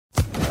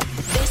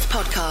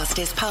podcast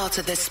is part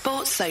of the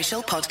Sports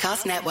Social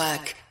Podcast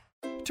Network.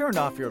 Turn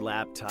off your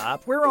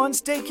laptop. We're on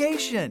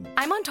staycation.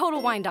 I'm on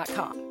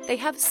TotalWine.com. They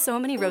have so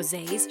many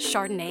rosés,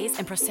 Chardonnays,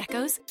 and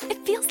Prosecco's.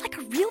 It feels like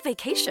a real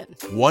vacation.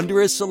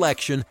 Wondrous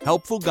selection,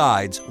 helpful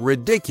guides,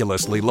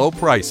 ridiculously low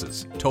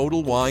prices.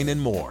 Total Wine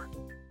and more.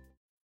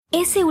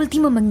 Ese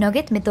último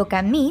McNugget me toca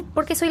a mí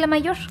porque soy la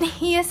mayor.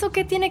 ¿Y eso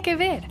qué tiene que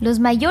ver? Los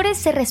mayores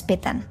se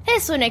respetan.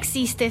 Eso no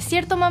existe,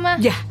 ¿cierto, mamá?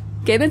 Ya,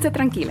 quédense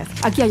tranquilas.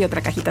 Aquí hay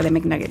otra cajita de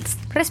McNuggets.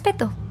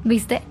 Respeto,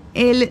 ¿viste?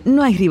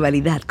 No hay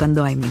rivalidad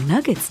cuando hay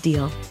McNuggets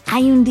deal.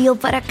 Hay un deal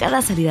para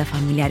cada salida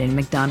familiar en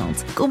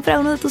McDonald's. Compra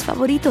uno de tus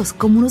favoritos,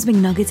 como unos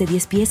McNuggets de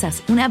 10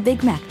 piezas, una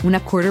Big Mac,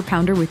 una Quarter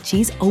Pounder with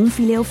Cheese o un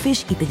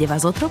Filet-O-Fish y te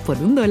llevas otro por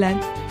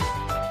 $1.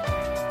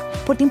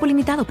 Por tiempo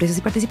limitado, precios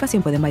y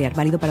participación pueden variar.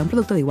 Válido para un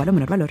producto de igual o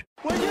menor valor.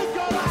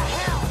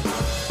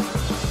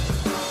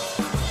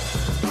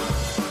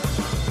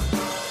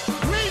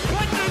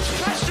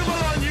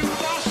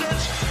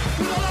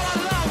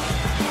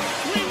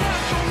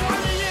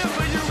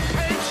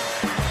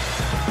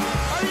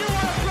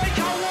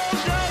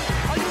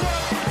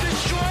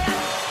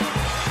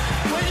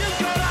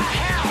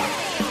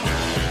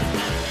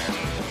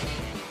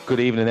 Good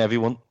evening,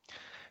 everyone.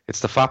 It's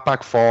the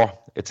Fatback 4.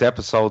 It's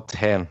episode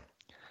 10.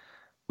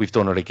 We've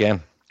done it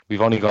again.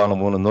 We've only gone and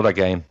won another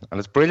game, and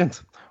it's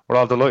brilliant. We're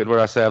all delighted with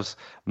ourselves.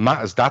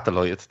 Matt is that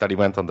delighted that he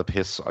went on the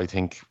piss, I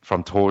think,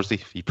 from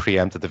Thursday. He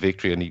preempted the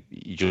victory, and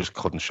he just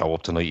couldn't show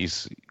up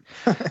tonight.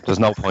 There's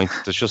no point.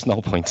 There's just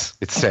no point.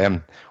 It's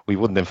we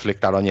wouldn't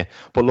inflict that on you.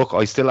 But look,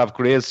 I still have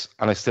Grizz,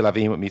 and I still have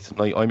Ian with me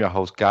tonight. I'm your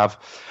host, Gav.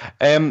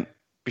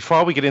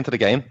 Before we get into the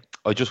game,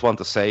 I just want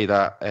to say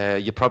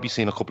that you've probably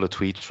seen a couple of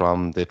tweets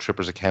from the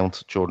Trippers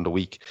account during the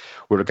week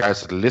with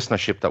regards to the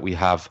listenership that we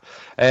have.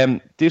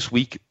 This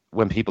week,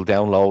 when people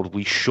download,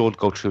 we should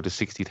go through the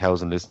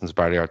 60,000 listens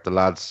barrier. The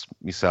lads,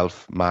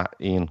 myself, Matt,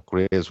 Ian,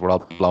 Grizz, we're all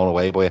blown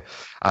away by it.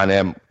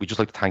 And we just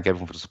like to thank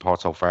everyone for the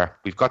support so far.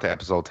 We've got to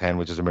episode 10,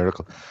 which is a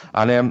miracle.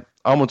 And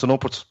onwards and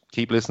upwards,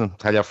 keep listening.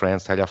 Tell your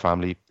friends, tell your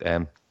family.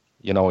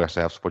 You know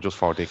yourselves, we're just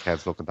four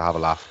dickheads looking to have a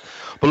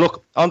laugh. But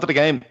look, on to the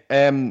game.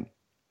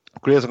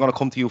 Grizz, I'm going to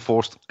come to you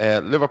first.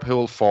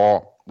 Liverpool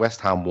 4,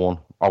 West Ham 1,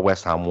 or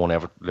West Ham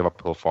 1,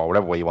 Liverpool 4,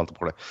 whatever way you want to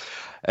put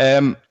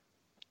it.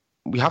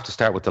 We have to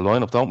start with the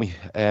lineup, don't we?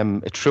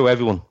 It threw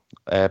everyone.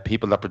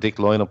 People that predict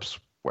lineups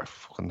were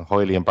fucking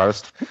highly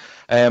embarrassed.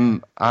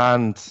 And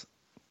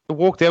it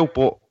worked out,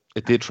 but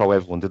it did throw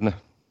everyone, didn't it?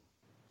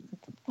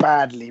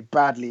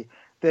 Badly.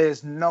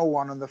 There's no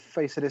one on the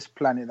face of this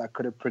planet that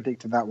could have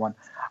predicted that one.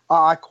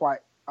 I quite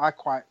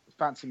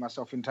fancy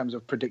myself in terms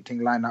of predicting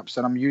lineups,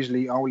 and I'm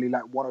usually only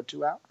like one or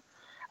two out.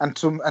 And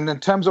in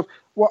terms of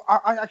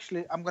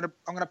I'm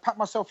gonna pat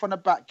myself on the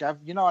back, Gav.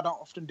 You know I don't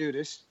often do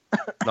this.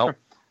 No.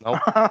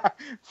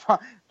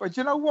 But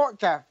you know what,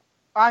 Gav?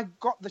 I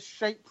got the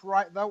shape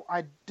right though.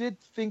 I did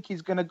think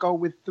he's gonna go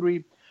with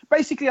three.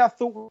 Basically, I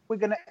thought we're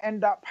gonna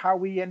end up how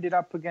we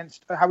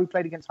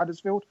played against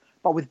Huddersfield,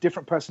 but with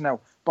different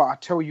personnel. But I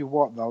tell you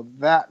what though,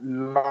 that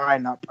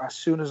lineup, as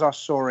soon as I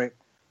saw it,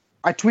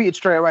 I tweeted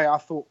straight away. I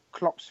thought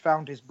Klopp's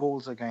found his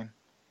balls again,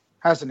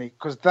 hasn't he?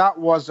 Because that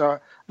was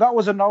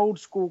an old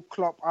school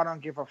Klopp. I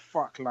don't give a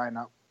fuck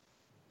lineup.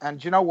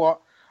 And you know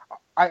what?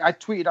 I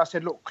tweeted. I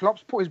said, look,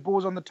 Klopp's put his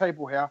balls on the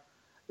table here.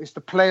 It's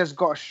the players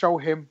got to show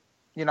him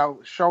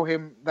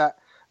that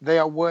they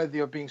are worthy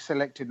of being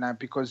selected now,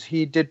 because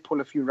he did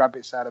pull a few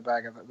rabbits out of the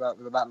bag of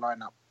that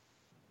lineup.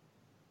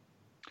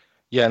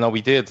 Yeah, no,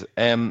 we did.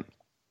 I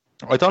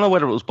don't know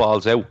whether it was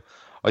balls out.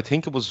 I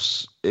think it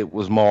was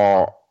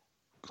more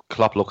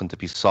Klopp looking to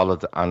be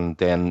solid, and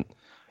then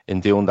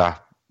in doing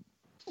that,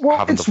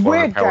 having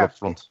the power up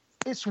front.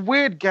 It's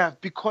weird,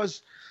 Gav,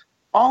 because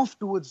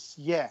afterwards,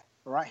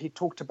 right, he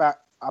talked about,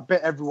 I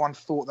bet everyone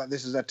thought that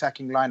this is an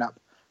attacking lineup,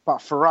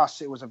 but for us,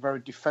 it was a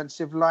very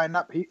defensive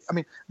lineup.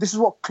 This is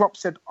what Klopp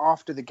said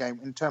after the game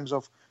in terms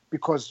of,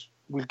 because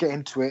we'll get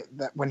into it,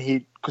 that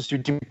because you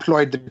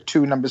deployed the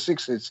two number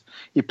sixes,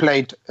 he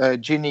played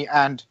Gini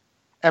and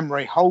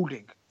Emre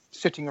Holding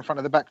sitting in front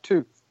of the back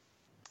two.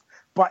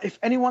 But if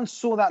anyone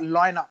saw that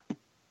lineup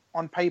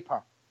on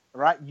paper,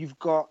 right, you've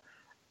got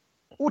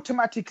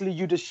automatically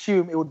you'd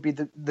assume it would be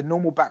the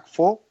normal back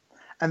four,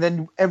 and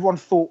then everyone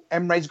thought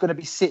Emre's going to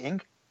be sitting,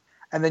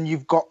 and then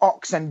you've got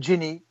Ox and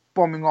Gini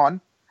bombing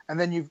on, and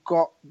then you've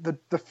got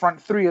the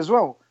front three as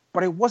well.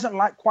 But it wasn't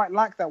quite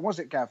like that, was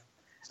it, Gav?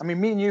 I mean,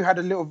 me and you had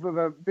a little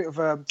bit of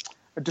a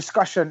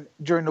discussion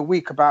during the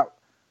week about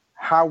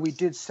how we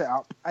did set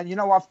up, and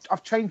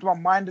I've changed my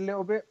mind a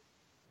little bit.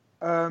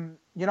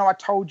 I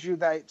told you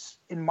that it's,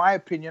 in my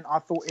opinion, I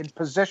thought in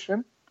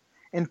possession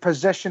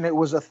it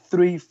was a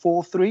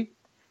 3-4-3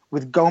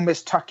 with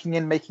Gomez tucking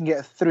in, making it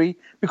a 3.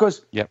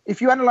 Because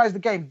if you analyze the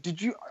game,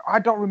 I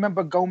don't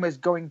remember Gomez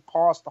going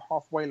past the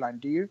halfway line.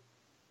 Do you?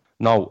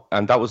 No,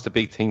 and that was the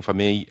big thing for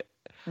me.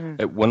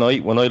 When I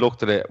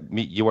looked at it,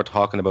 you were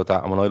talking about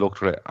that, and when I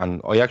looked at it,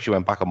 and I actually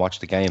went back and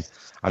watched the game,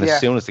 and as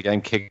soon as the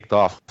game kicked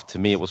off, to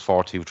me it was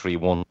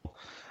 4-2-3-1,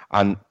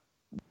 and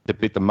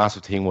the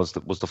massive thing was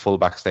the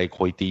fullback stayed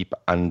quite deep,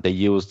 and they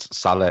used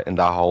Salah in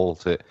that hole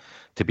to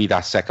be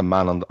that second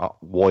man on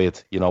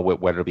wide.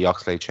 Whether it be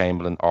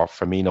Oxlade-Chamberlain or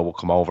Firmino will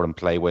come over and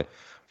play with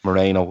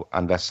Moreno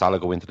and let Salah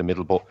go into the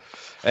middle. But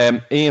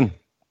Ian,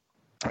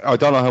 I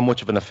don't know how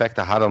much of an effect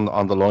it had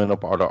on the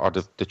lineup or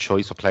the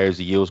choice of players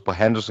he used, but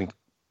Henderson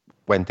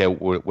went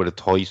out with a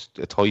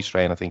toy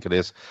strain, I think it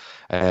is.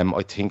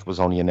 I think it was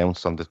only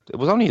announced it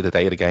was only the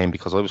day of the game,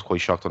 because I was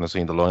quite shocked when I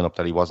seen the lineup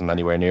that he wasn't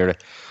anywhere near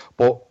it.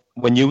 But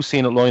when you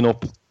seen it line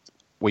up,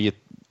 were you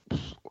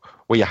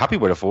happy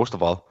with it, first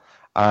of all?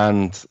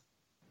 And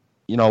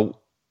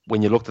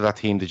when you looked at that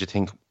team, did you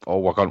think,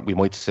 we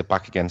might sit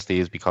back against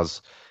these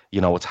because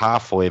it's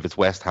 5:30, it's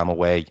West Ham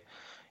away,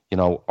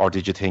 or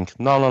did you think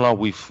no,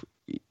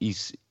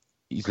 he's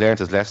learned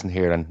his lesson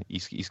here and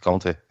he's going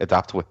to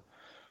adapt to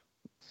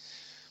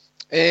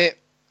it?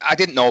 I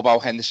didn't know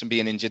about Henderson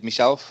being injured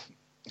myself,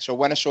 so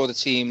when I saw the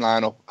team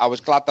line up, I was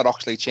glad that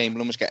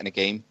Oxlade-Chamberlain was getting a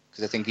game,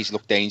 because I think he's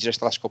looked dangerous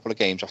the last couple of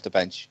games off the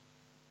bench.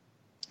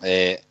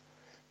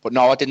 But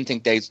no, I didn't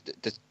think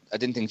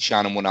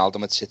Shannon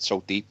Wijnaldum would sit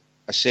so deep.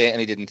 I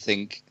certainly didn't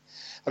think.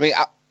 I mean,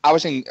 I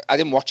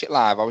didn't watch it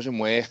live. I was in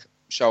work,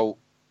 so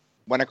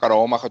when I got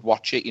home, I could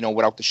watch it,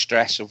 without the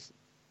stress of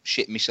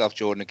shitting myself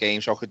during the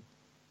game, so I could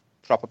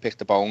proper pick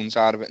the bones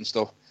out of it and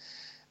stuff.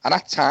 And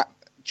that time,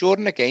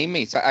 during the game,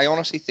 mate, I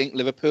honestly think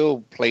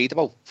Liverpool played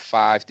about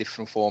 5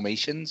 different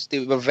formations. They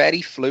were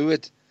very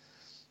fluid.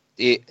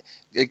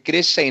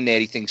 Grizz saying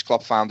there he thinks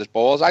Klopp found his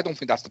balls. I don't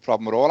think that's the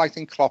problem at all. I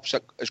think Klopp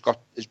has got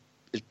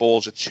his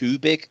balls are too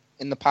big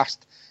in the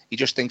past. He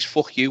just thinks,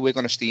 fuck you, we're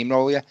going to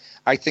steamroll you.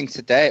 I think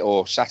today,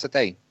 or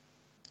Saturday,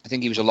 I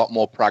think he was a lot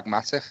more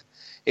pragmatic.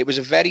 It was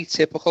a very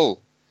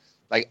typical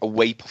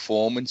away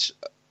performance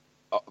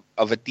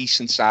of a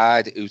decent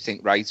side who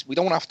think, right, we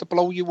don't have to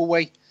blow you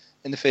away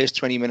in the first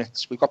 20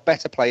 minutes. We've got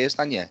better players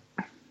than you.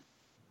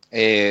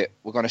 We're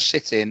going to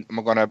sit in and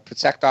we're going to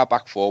protect our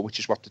back four, which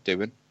is what they're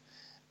doing.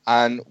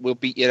 And we'll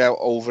beat you out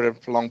over a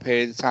prolonged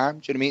period of time.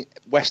 Do you know what I mean?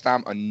 West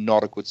Ham are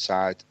not a good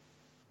side.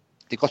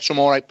 They've got some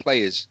all right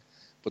players,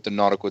 but they're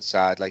not a good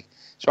side.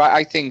 So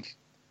I think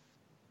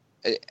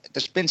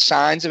there's been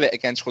signs of it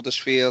against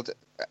Huddersfield.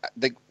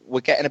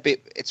 We're getting a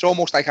bit. It's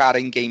almost like our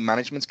in-game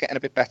management's getting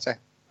a bit better.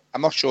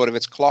 I'm not sure if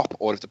it's Klopp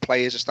or if the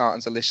players are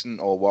starting to listen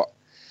or what.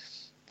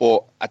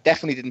 But I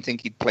definitely didn't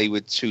think he'd play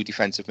with 2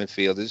 defensive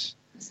midfielders.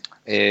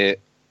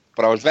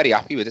 But I was very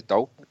happy with it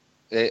though.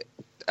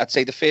 I'd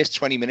say the first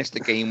 20 minutes of the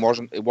game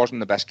wasn't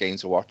the best game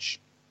to watch.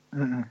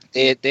 Mm-hmm.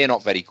 They're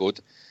not very good.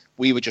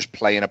 We were just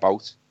playing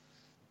about.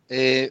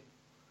 So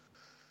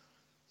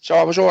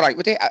I was all right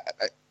with it.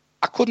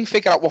 I couldn't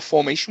figure out what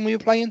formation we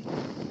were playing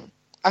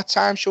at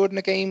times during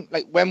the game.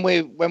 When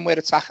we're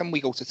attacking,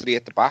 we go to 3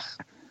 at the back.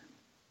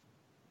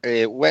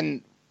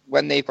 When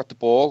they've got the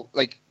ball,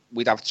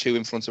 we'd have 2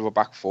 in front of a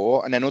back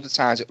 4, and then other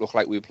times it looked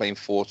like we were playing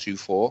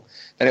 4-2-4.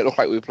 Then it looked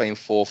like we were playing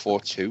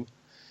 4-4-2.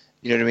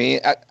 You know what I mean?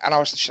 And I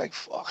was just like,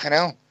 fucking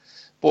hell.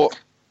 But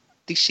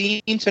they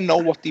seemed to know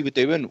what they were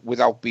doing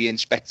without being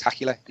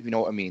spectacular, if you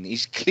know what I mean.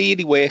 He's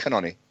clearly working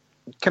on it.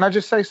 Can I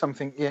just say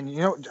something, Ian?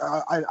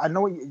 I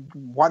know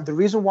the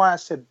reason why I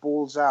said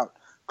balls out,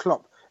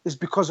 Klopp, is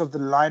because of the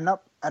lineup.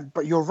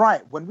 But you're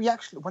right. When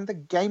the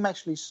game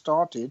actually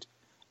started,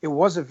 it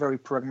was a very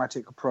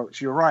pragmatic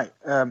approach. You're right.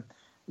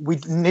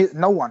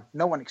 No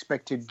one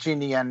expected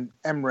Gini and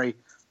Emre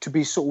to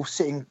be sort of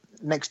sitting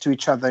next to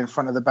each other in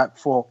front of the back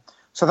 4.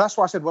 So that's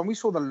why I said when we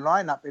saw the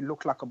lineup, it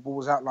looked like a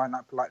balls out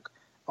lineup.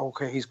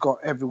 Okay, he's got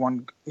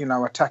everyone,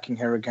 attacking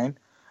here again.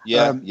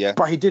 Yeah.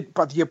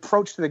 But the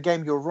approach to the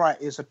game, you're right,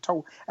 is a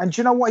total. And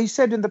do you know what he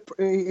said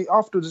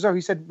afterwards?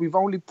 He said we've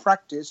only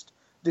practiced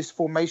this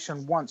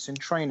formation once in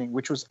training,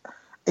 which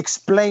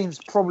explains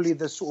probably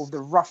the sort of the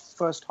rough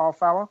first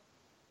half hour.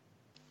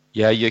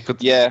 Yeah, you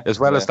could. Yeah,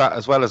 as well as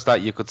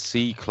that, you could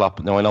see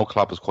Klopp. Now I know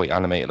Klopp was quite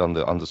animated on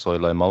the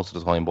sideline most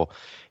of the time, but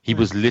he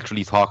was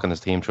literally talking his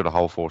team through the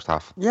whole first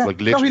half. Yeah,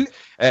 literally,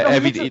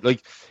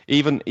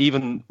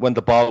 even when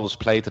the ball was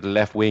played to the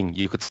left wing,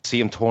 you could see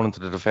him turning to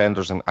the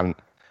defenders and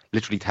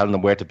literally telling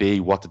them where to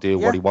be, what to do,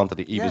 what he wanted.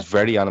 He was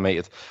very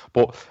animated.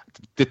 But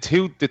the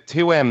two,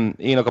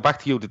 go back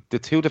to you. The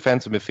 2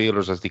 defensive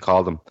midfielders, as they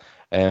call them,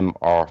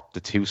 or the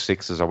 2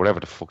 6s, or whatever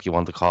the fuck you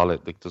want to call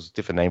it. There's a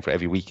different name for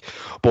every week.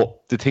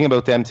 But the thing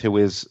about them 2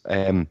 is,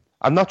 and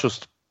not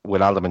just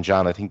Wijnaldum and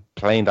Jan, I think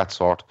playing that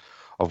sort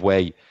of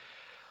way.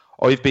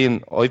 I've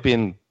been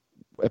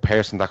a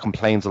person that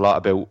complains a lot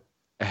about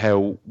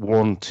how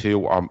 1,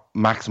 2, or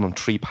maximum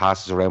 3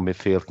 passes around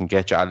midfield can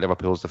get you at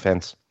Liverpool's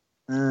defence.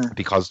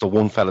 Because the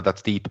one fella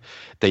that's deep,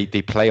 they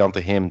play onto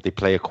him, they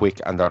play it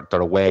quick, and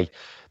they're away.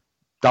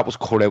 That was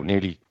cut out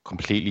nearly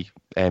completely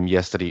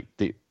yesterday.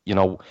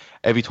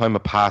 Every time a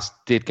pass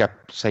did get,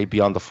 say,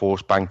 beyond the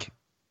force bank,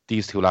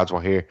 these 2 lads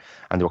were here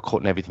and they were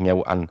cutting everything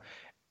out, and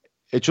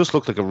it just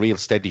looked like a real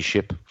steady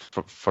ship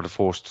for the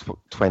first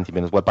 20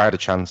 minutes. Well, bar the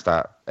chance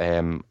that I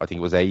think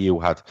it was AU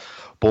had,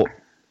 but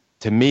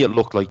to me it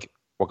looked like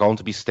we're going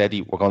to be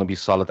steady, we're going to be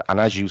solid, and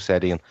as you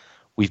said, Ian,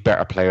 we've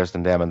better players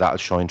than them, and that'll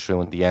shine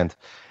through in the end.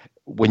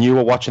 when you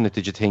were watching it,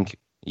 did you think,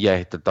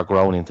 yeah, they're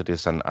growing into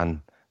this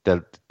and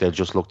they'll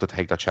just look to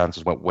take their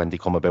chances when they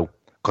come about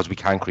because we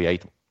can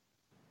create them?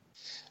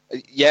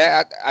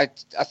 Yeah, I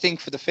think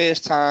for the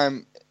first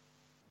time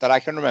that I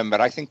can remember,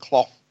 I think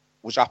Klopp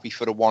was happy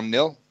for a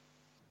 1-0.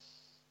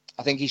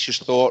 I think he's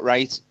just thought,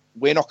 right,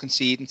 we're not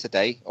conceding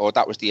today, or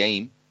that was the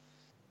aim.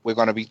 We're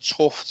going to be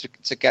tough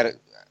to get it.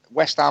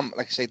 West Ham,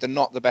 like I say, they're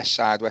not the best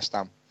side, West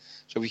Ham.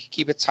 So if we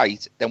keep it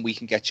tight, then we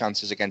can get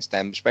chances against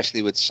them,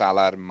 especially with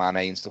Salah and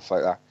Mane and stuff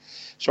like that.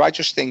 So I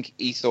just think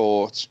he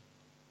thought,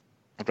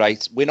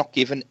 right, we're not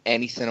giving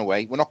anything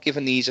away. We're not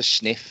giving these a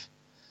sniff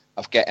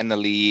of getting the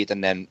lead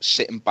and then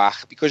sitting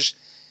back, because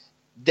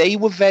they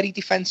were very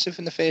defensive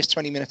in the first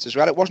 20 minutes as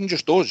well. It wasn't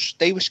just us.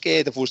 They were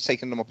scared of us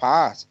taking them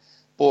apart.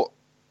 But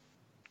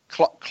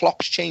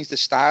Klopp's changed the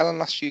style in the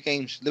last few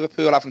games.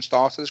 Liverpool haven't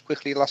started as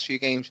quickly in the last few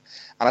games.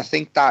 And I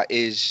think that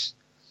is...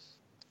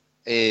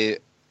 I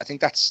think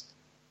that's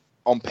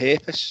on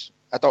purpose.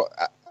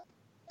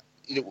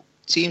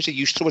 Teams are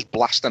used to us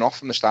blasting off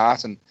from the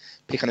start and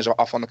picking us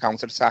off on the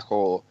counter-attack.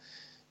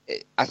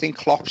 I think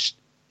Klopp's...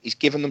 He's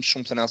given them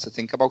something else to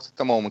think about at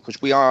the moment, because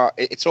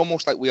it's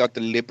almost like we are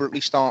deliberately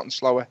starting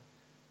slower.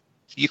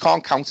 So you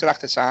can't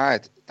counteract a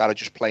side that are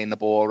just playing the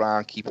ball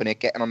around, keeping it,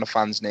 getting on the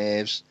fans'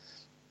 nerves.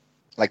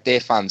 Like, their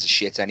fans are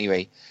shit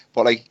anyway.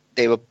 But, like,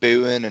 they were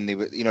booing and they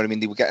were, you know what I mean?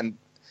 They were getting...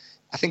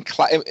 I think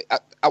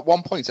at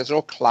one point, I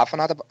saw Klavan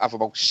have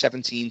about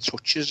 17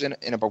 touches in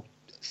about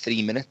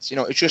 3 minutes. You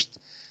know, it's just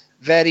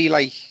very,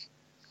 like...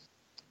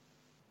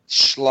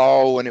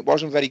 slow, and it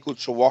wasn't very good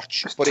to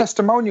watch. It's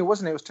testimonial,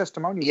 wasn't it? It was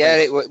testimonial. Yeah,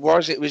 it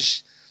was.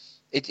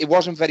 It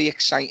wasn't very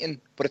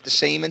exciting, but at the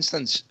same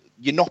instance,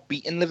 you're not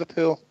beating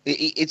Liverpool.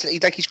 It's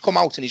like he's come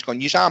out and he's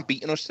gone, you aren't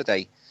beating us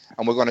today,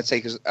 and we're going to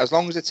take as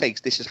long as it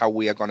takes. This is how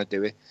we are going to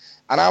do it.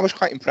 And I was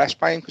quite impressed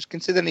by him, because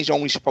considering he's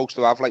only supposed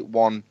to have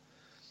one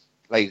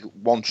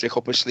trick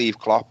up his sleeve,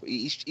 Klopp,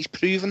 he's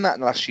proven that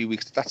in the last few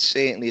weeks that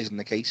certainly isn't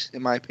the case,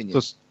 in my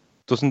opinion.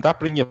 Doesn't that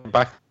bring you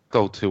back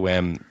though to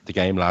the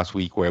game last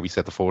week where we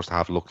said the first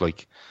half looked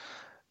like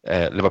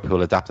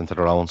Liverpool adapting to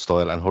their own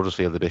style, and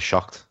Huddersfield a bit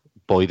shocked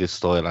by this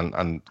style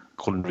and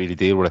couldn't really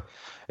deal with it.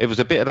 It was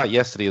a bit of that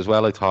yesterday as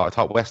well. I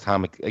thought West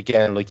Ham,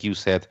 again, like you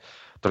said,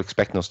 they're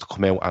expecting us to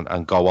come out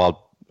and go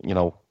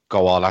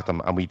all at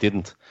them, and we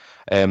didn't.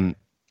 And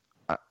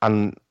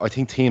I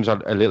think teams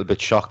are a little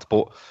bit shocked.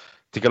 But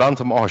to get on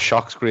to more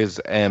shocks, Grizz,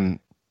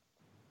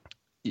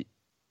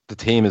 the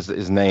team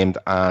is named,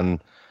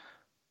 and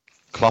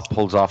Klopp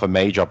pulls off a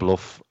major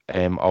bluff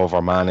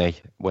over Mane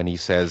when he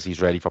says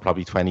he's ready for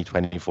probably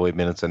 20-25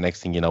 minutes, and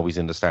next thing you know, he's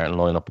in the starting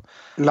lineup.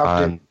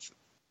 Loved it.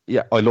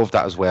 Yeah, I love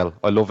that as well.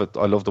 I love it.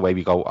 I love the way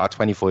we go at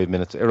 25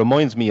 minutes. It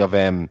reminds me of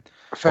what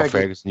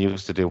Ferguson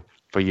used to do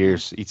for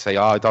years. He'd say,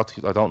 I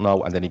don't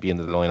know, and then he'd be in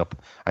the lineup,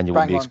 and you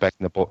wouldn't be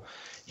expecting it. But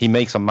he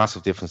makes a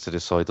massive difference to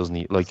this side, doesn't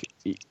he? Like,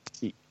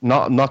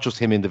 not just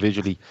him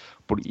individually,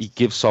 but he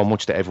gives so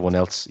much to everyone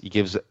else. He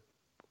gives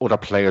other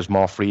players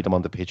more freedom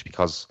on the pitch,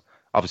 because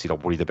obviously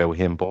not worried about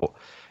him, but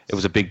it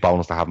was a big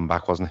bonus to have him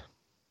back, wasn't it?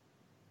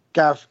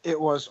 Gav, it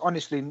was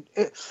honestly.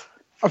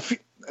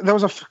 There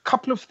was a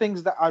couple of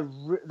things that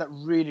that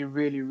really,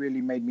 really, really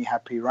made me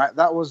happy. Right,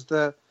 that was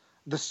the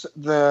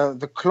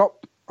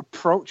Klopp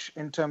approach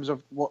in terms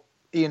of what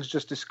Ian's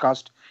just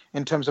discussed,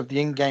 in terms of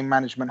the in-game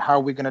management, how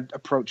we're going to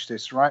approach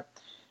this. Right,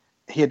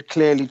 he had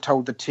clearly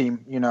told the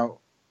team,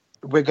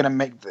 we're going to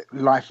make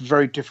life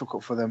very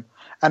difficult for them,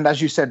 and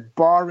as you said,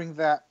 barring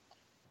that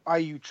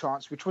Ayew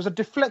chance, which was a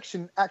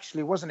deflection,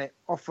 actually, wasn't it,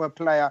 off a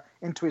player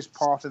into his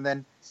path, and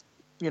then,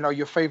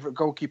 your favourite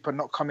goalkeeper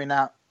not coming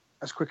out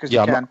as quick as he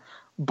can.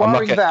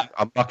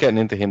 I'm not getting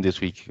into him this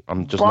week.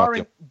 I'm just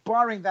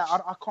barring that.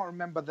 I can't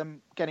remember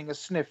them getting a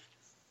sniff.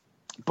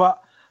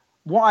 But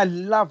what I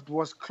loved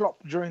was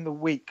Klopp during the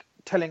week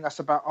telling us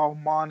about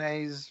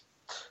Mane's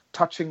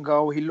touch and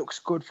go. He looks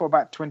good for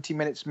about 20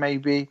 minutes,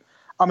 maybe.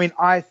 I mean,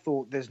 I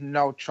thought there's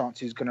no chance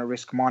he's going to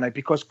risk Mane,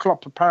 because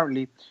Klopp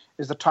apparently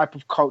is the type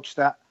of coach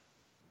that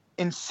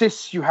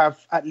insists you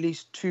have at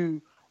least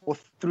 2 or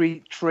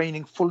 3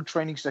 full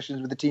training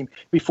sessions with the team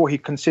before he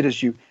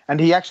considers you. And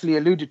he actually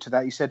alluded to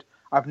that. He said,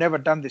 I've never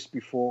done this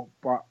before,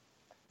 but,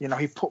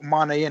 he put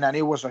Mane in, and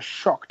it was a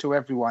shock to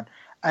everyone.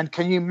 And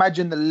can you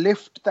imagine the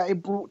lift that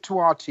it brought to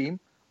our team,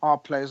 our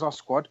players, our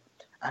squad,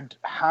 and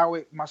how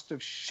it must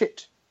have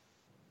shit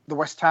the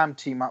West Ham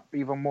team up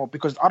even more?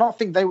 Because I don't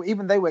think they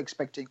were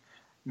expecting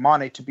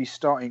Mane to be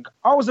starting.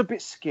 I was a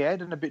bit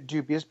scared and a bit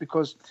dubious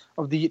because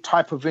of the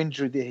type of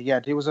injury that he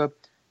had. It was a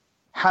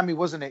hammy,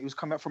 wasn't it? He was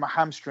coming up from a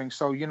hamstring.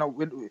 So,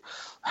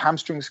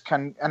 hamstrings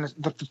can, and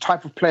the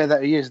type of player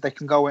that he is, they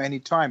can go at any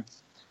time.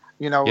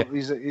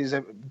 He's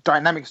a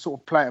dynamic sort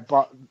of player.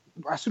 But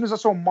as soon as I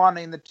saw Mane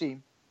in the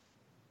team,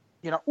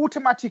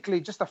 automatically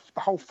just the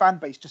whole fan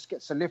base just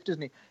gets a lift,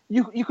 isn't he?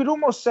 You could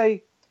almost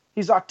say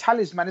he's our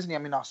talisman, isn't he? I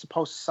mean, I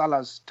suppose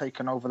Salah's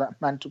taken over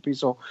that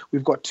mantelpiece, or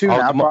we've got 2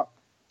 now. But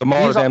the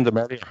more of them, the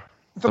merrier.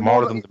 The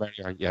more of them, the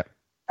merrier, yeah.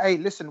 Hey,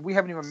 listen, we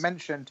haven't even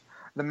mentioned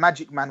the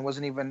Magic Man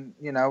wasn't even,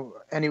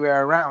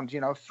 anywhere around,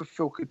 for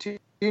Phil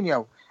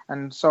Coutinho.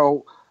 And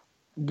so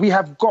we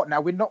have got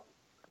now. We're not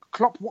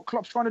Klopp. What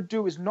Klopp's trying to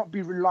do is not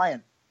be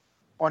reliant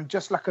on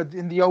just like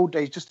in the old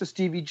days, just a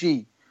Stevie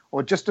G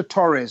or just a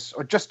Torres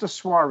or just a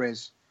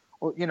Suarez,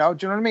 or do you know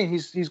what I mean?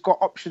 He's got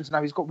options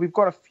now. We've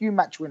got a few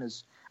match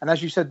winners, and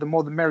as you said, the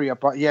more the merrier.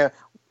 But yeah,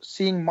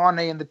 seeing Mane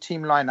in the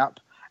team lineup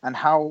and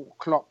how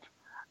Klopp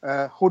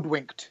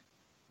hoodwinked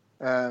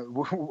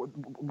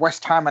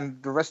West Ham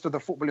and the rest of the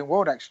footballing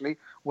world actually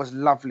was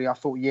lovely. I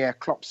thought, yeah,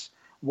 Klopp's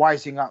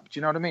wising up. Do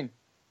you know what I mean?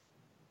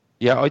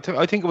 Yeah, I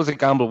think it was a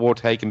gamble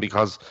worth taking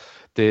because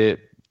the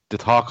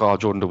talk all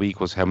during the week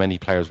was how many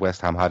players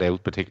West Ham had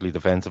out, particularly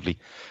defensively.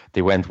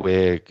 They went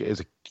with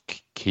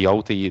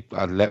Quixote,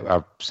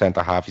 our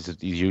centre half.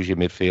 He's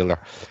usually a midfielder.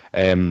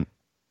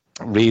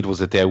 Reed was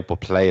a doubt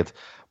but played.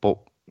 But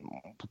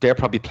they're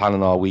probably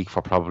planning all week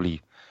for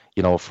probably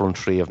a front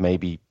three of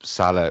maybe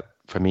Salah,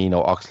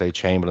 Firmino,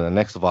 Oxlade-Chamberlain, and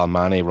next of all,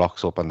 Mane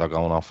rocks up and they're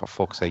going off for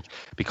fuck's sake.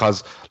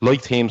 Because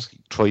like teams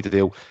try to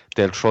do,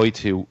 they'll try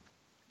to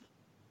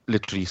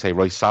literally say,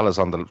 right, Salah's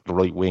on the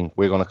right wing,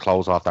 we're going to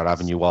close off that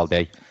avenue all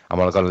day, and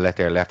we're going to let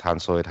their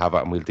left-hand side have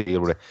it, and we'll deal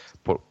with it.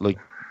 But like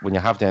when you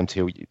have them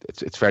two,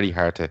 it's very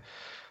hard to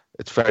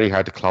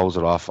close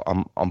it off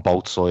on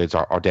both sides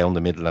or down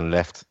the middle and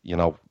left.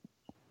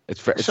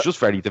 It's just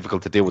very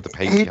difficult to deal with the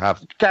pace you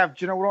have. Gav,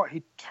 do you know what?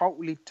 He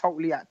totally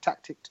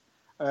out-tacticked.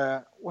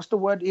 What's the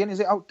word, Ian? Is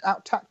it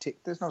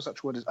out-tacticked? There's no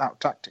such word as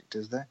out-tacticked,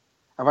 is there?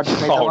 Have I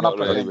just made that one up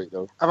again?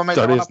 Have I made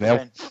that one up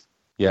again?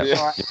 Yeah.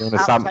 Right.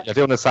 You're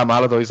doing a Sam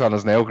Allardyce on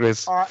us now,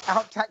 Chris. All right,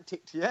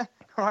 out-tacticked, yeah?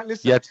 All right,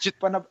 listen. Yeah,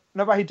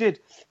 but he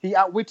did. He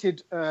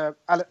outwitted Sam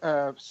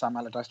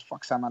Allardyce.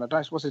 Fuck Sam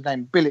Allardyce. What's his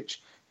name? Bilic.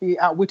 He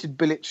outwitted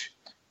Bilic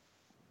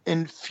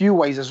in few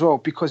ways as well,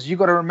 because you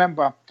got to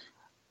remember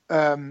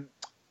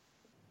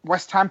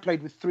West Ham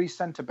played with 3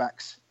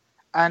 centre-backs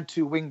and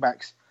 2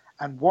 wing-backs.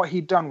 And what he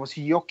done was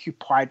he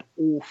occupied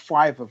all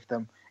 5 of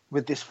them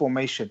with this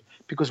formation.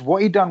 Because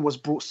what he done was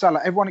brought Salah.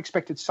 Everyone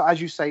expected,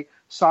 as you say,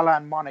 Salah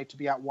and Mane to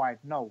be out wide.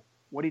 No.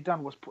 What he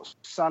done was put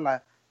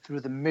Salah through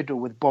the middle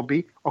with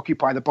Bobby,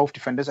 occupy the both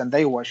defenders, and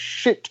they were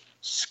shit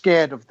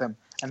scared of them.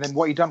 And then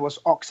what he done was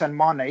Ox and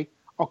Mane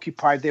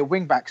occupied their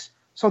wing-backs.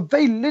 So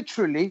they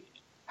literally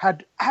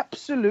had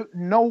absolute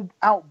no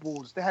out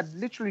balls. They had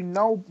literally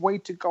no way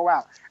to go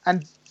out.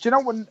 And do you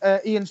know when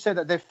Ian said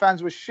that their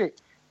fans were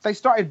shit? They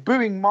started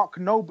booing Mark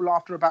Noble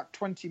after about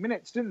 20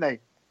 minutes, didn't they?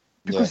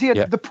 Because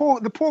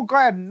the poor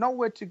guy had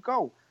nowhere to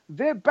go.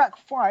 Their back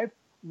 5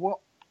 were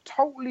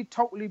totally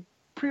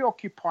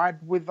preoccupied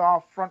with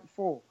our front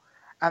 4.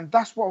 And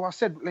that's what I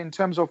said in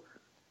terms of,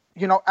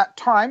 at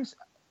times,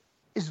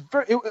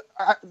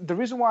 the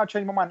reason why I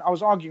changed my mind, I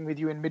was arguing with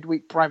you in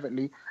midweek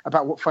privately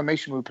about what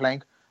formation we were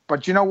playing.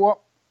 But you know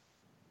what?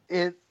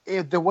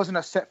 There wasn't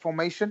a set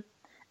formation.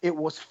 It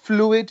was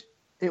fluid.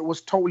 It was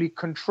totally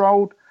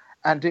controlled.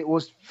 And it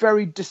was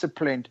very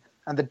disciplined.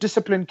 And the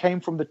discipline came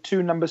from the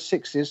 2 number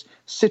 6s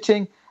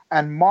sitting,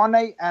 and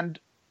Mane and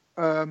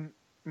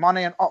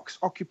Ox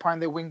occupying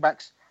their wing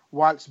backs,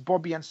 whilst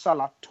Bobby and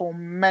Salah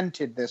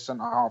tormented their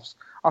centre halves.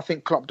 I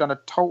think Klopp done a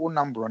total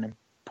number on him.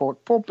 Poor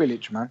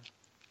Bilic, man.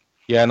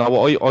 Yeah,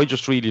 no, I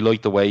just really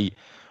liked the way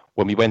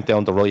when we went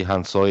down the right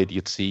hand side,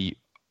 you'd see,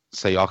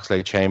 say,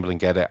 Oxlade-Chamberlain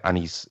get it,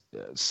 and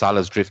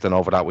Salah's drifting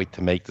over that way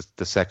to make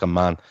the second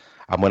man.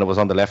 And when it was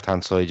on the left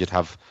hand side, you'd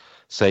have,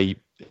 say,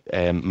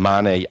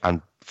 Mane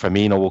and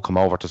Firmino will come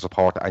over to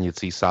support, and you'd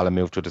see Salah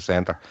move to the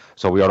centre.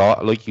 So we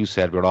are, like you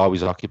said, we're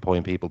always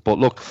occupying people. But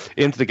look,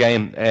 into the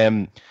game,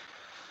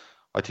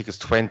 I think it's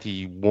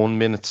 21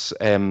 minutes.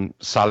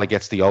 Salah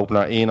gets the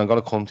opener. Ian, I'm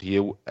going to come to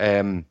you.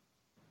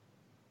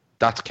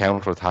 That's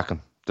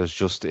counter-attacking. There's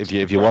just, if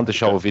you want to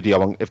show a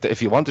video on,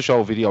 if you want to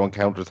show a video on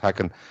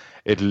counter-attacking,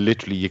 it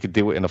literally, you could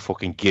do it in a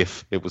fucking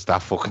GIF. It was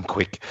that fucking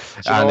quick.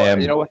 You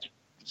know what?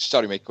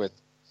 Sorry, mate, go ahead.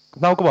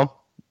 No, go on.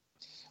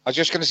 I was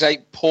just going to say,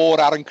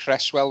 poor Aaron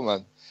Cresswell,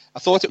 man. I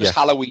thought it was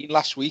Halloween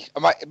last week.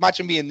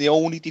 Imagine being the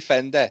only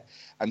defender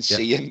and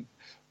seeing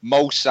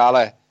Mo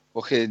Salah,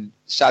 fucking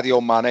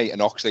Sadio Mane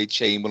and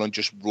Oxlade-Chamberlain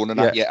just running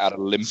at you at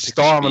Olympic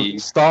speed.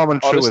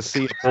 Storming through a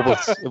sea of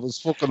bubbles. It was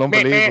fucking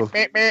unbelievable.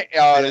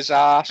 His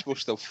ass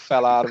must have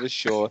fell out of his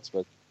shorts,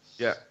 man.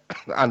 Yeah,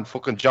 and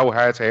fucking Joe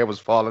Hart's hair was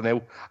falling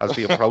out as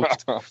we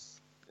approached.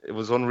 It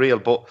was unreal,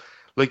 but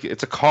like,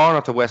 it's a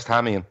corner to West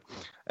Hamian.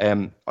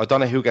 I don't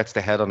know who gets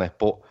the head on it,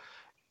 but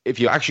if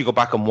you actually go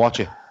back and watch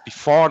it,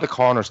 before the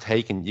corner's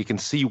taken, you can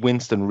see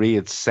Winston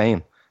Reid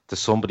saying to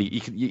somebody,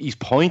 he's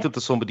pointed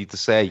to somebody to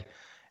say,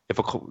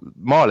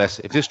 more or less,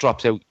 if this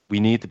drops out,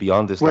 we need to be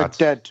on this. We're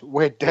dead.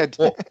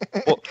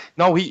 But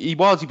no, he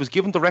was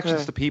giving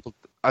directions to people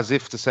as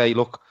if to say,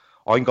 look,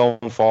 I'm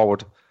going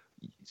forward.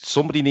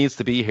 Somebody needs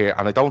to be here.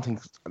 And I don't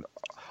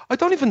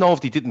even know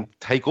if they didn't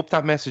take up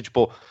that message,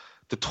 but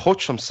the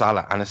touch from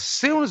Salah, and as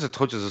soon as it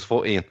touches his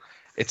foot in,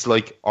 it's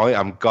like, I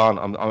am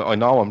gone. I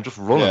know I'm just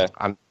running,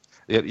 and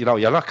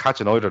you're not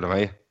catching either of them, are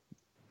you?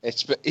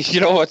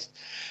 You know what?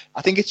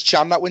 I think it's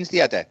Chan that wins the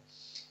header,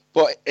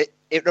 but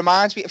it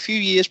reminds me a few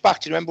years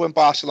back. Do you remember when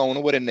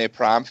Barcelona were in their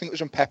prime? I think it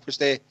was when Pep was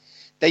there.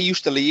 They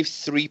used to leave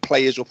 3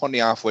 players up on the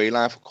halfway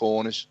line for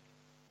corners.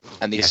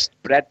 and they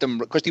spread them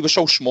because they were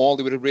so small.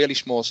 They were a really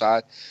small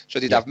side, so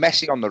they'd have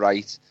Messi on the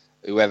right,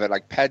 whoever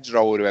like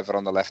Pedro or whoever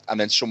on the left, and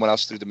then someone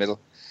else through the middle.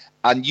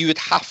 And you would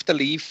have to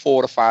leave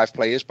 4 or 5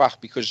 players back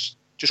because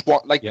just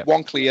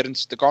one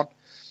clearance, they're gone.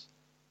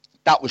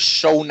 That was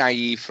so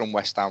naive from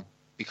West Ham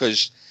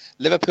because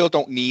Liverpool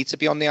don't need to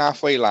be on the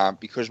halfway line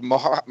because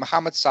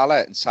Mohamed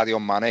Salah and Sadio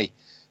Mane,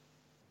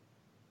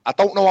 I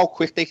don't know how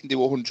quick they can do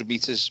 100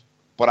 metres,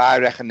 but I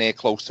reckon they're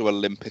close to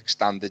Olympic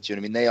standards. You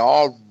know what I mean? They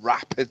are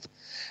rapid.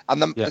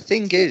 And the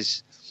thing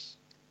is,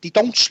 they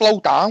don't slow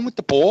down with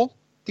the ball.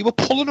 They were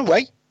pulling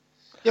away.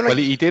 You know, well,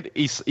 he did.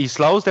 He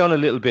slows down a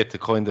little bit to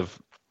kind of...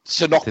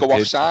 To not go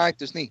offside,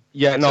 doesn't he?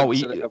 Yeah, no,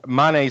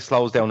 Mane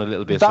slows down a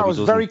little bit. That was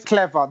very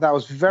clever. That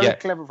was very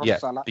clever from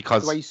Salah.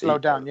 Because the way he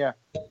slowed down,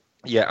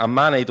 Yeah, and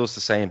Mane does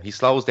the same. He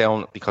slows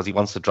down because he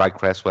wants to drag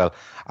Cresswell.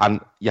 And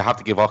you have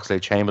to give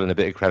Oxlade-Chamberlain a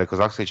bit of credit because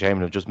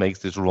Oxlade-Chamberlain just makes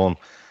this run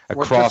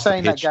across the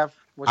pitch. That, Gav.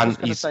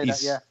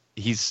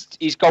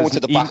 He's going to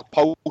the back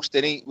post,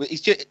 isn't he?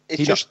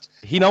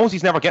 He knows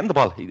he's never getting the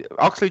ball.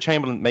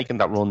 Oxlade-Chamberlain making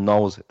that run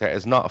knows there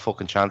is not a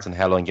fucking chance in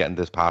hell on getting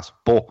this pass.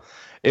 But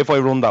if I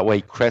run that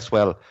way,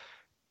 Cresswell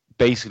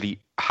basically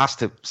has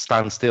to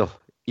stand still.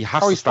 He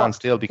has to stand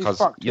still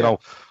because, you know,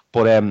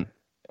 but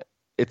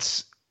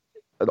it's...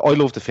 I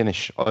love the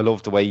finish. I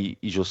love the way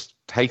he just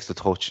takes the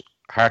touch,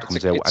 heart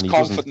comes out, and he doesn't...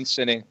 It's confidence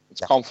in it. It's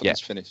confidence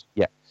finish.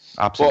 Yeah,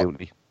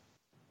 absolutely.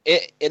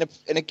 But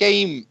in a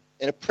game,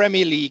 in a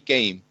Premier League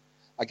game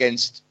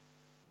against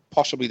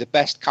possibly the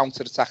best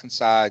counter-attacking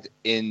side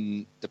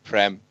in the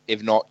Prem,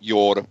 if not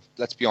Europe,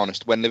 let's be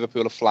honest, when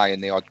Liverpool are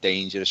flying, they are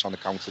dangerous on the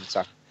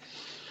counter-attack.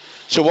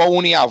 So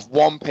only have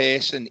one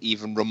person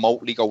even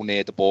remotely go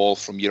near the ball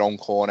from your own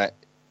corner,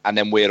 and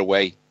then we're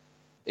away.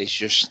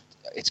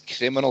 It's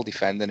criminal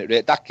defending. It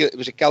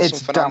was a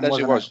Gelson Fernandes.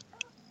 It was.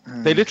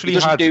 They literally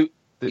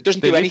he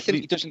doesn't do anything.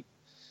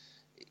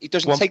 He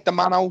doesn't take the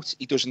man out.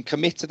 He doesn't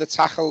commit to the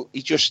tackle.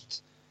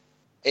 It's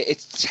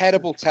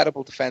terrible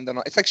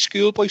defending. It's like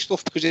schoolboy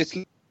stuff because it's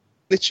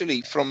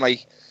literally from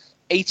like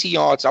 80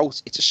 yards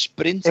out. It's a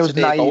sprint. It was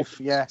naive.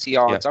 80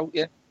 yards out.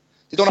 Yeah.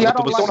 They don't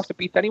have to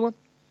beat anyone.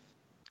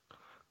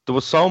 There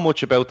was so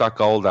much about that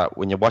goal that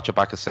when you watch it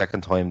back a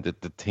second time, the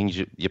things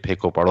you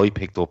pick up, or I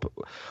picked up,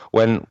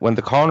 when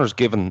the corner's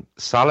given,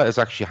 Salah is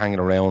actually hanging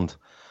around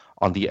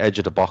on the edge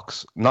of the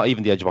box, not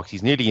even the edge of the box,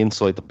 he's nearly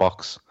inside the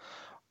box,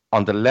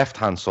 on the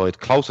left-hand side,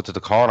 closer to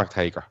the corner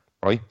taker,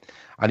 right?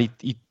 And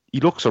he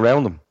looks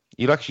around him.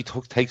 He actually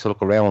takes a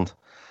look around.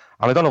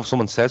 And I don't know if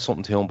someone says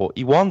something to him, but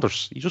he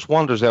wanders. He just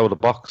wanders out of the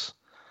box.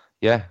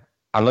 Yeah.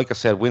 And like I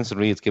said, Winston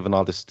Reid's given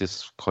all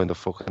this kind of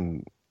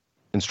fucking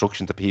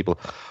instruction to people.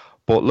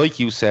 But like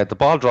you said, the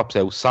ball drops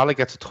out. Salah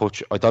gets a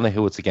touch. I don't know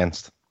who it's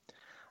against.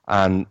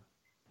 And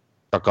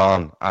they're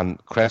gone.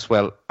 And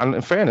Cresswell, and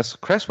in fairness,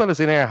 Cresswell is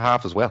in our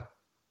half as well.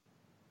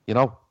 You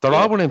know, they're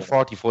all within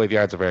 45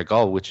 yards of our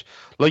goal, which,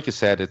 like you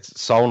said,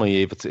 it's so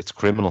naive. It's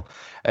criminal.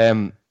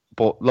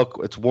 But look,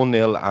 it's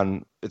 1-0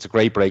 and it's a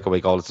great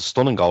breakaway goal. It's a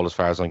stunning goal as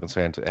far as I'm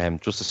concerned.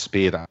 Just the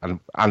speed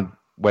and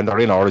when they're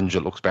in orange,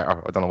 it looks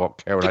better. I don't know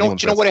what care. Do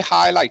you know what it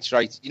highlights,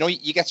 right? You know,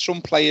 you get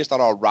some players that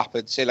are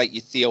rapid, say like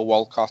your Theo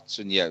Walcott's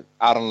and your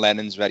Aaron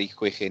Lennon's very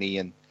quick, and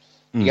you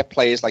get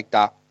players like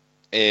that.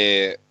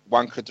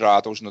 Juan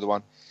Cuadrado's another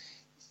one.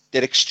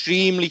 They're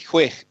extremely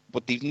quick,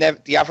 but they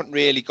haven't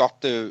really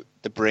got the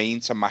brain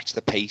to match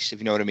the pace, if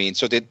you know what I mean.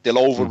 So they'll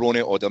overrun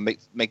it, or they'll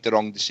make the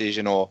wrong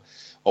decision, or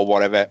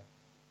whatever.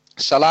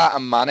 Salah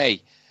and Mane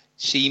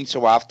seem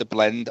to have the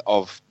blend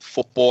of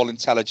football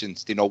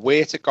intelligence. They know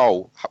where to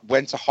go,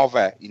 when to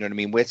hover, you know what I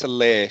mean, where to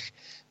lurk,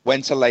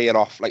 when to lay it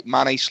off. Like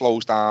Mane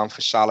slows down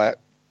for Salah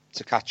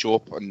to catch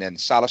up, and then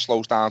Salah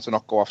slows down to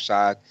not go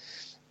offside.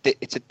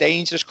 It's a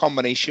dangerous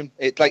combination.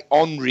 It's like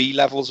Henry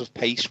levels of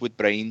pace with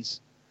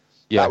brains.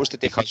 Yeah, that was the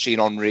difference between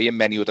Henry and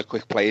many other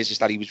quick players, is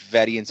that he was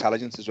very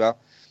intelligent as well.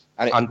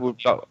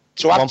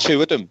 To have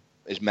two of them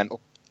is mental.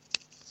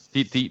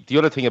 The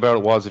other thing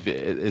about it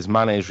is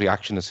Mane's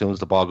reaction as soon as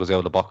the ball goes out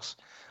of the box.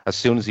 As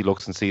soon as he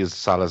looks and sees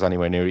Salah's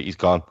anywhere near it, he's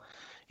gone.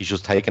 He's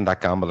just taken that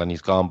gamble and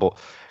he's gone. But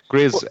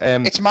Grizz,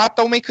 it's mad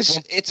though, mate, because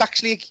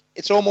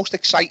it's almost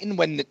exciting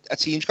when a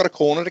team's got a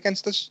corner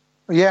against us.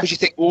 Yeah. Because you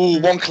think,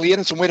 one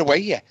clearance and we're away.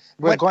 Yeah.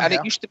 We're gone and now.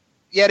 it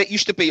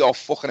used to be, oh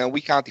fucking hell, we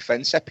can't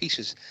defend set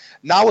pieces.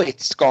 Now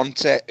it's gone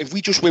to, if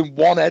we just win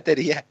one header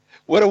here,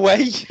 we're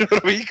away. You know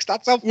what I mean?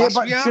 That's how fast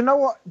we are. Do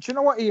you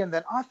know what, Ian?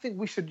 Then I think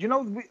we should.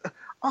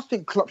 I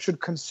think Klopp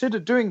should consider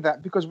doing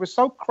that because we're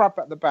so crap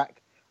at the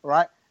back,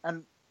 right?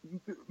 And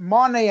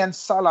Mane and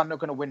Salah are not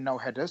going to win no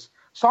headers.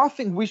 So I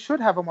think we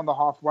should have them on the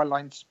halfway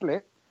line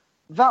split.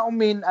 That'll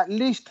mean at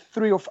least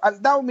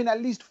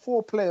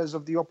 4 players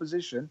of the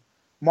opposition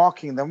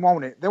marking them,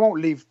 won't it? They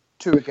won't leave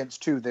 2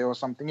 against 2 there or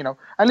something. You know,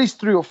 at least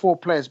 3 or 4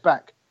 players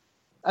back.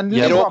 And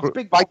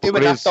by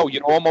doing that though,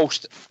 you're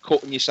almost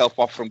cutting yourself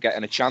off from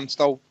getting a chance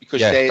though,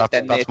 because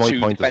that's my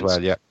point as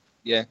well.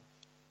 Yeah.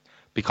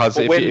 Because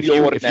if you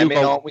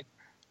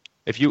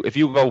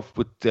go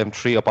with them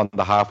 3 up on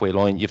the halfway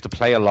line, you have to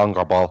play a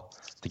longer ball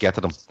to get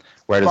to them.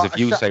 Whereas if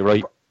you say,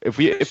 right, If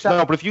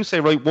you say,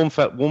 right, one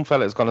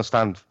fella is going to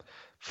stand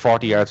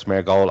 40 yards from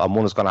our goal and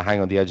one is going to hang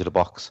on the edge of the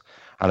box,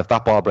 and if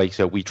that ball breaks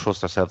out, we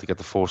trust ourselves to get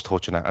the first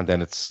touch in it, and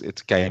then it's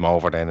game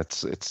over. Then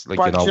it's like,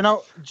 but do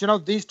you know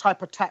these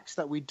type of attacks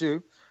that we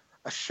do?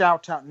 A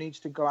shout out needs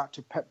to go out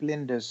to Pep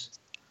Linders,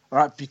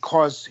 right?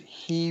 Because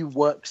he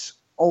works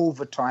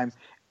overtime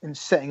in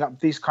setting up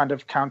these kind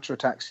of counter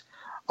attacks.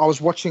 I was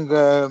watching. They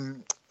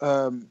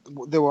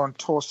were on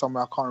tour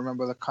somewhere. I can't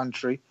remember the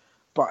country,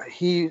 but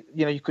he,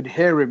 you could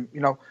hear him.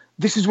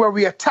 This is where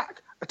we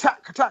attack,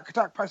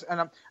 pass,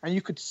 and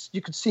you could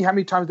see how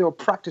many times they were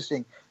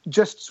practicing.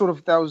 Just sort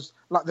of those,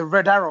 like the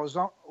red arrows,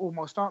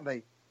 aren't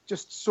they?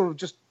 Just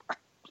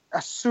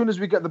as soon as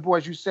we get the ball,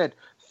 as you said,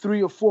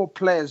 3 or 4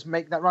 players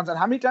make that runs. And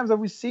how many times have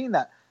we seen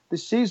that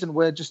this season,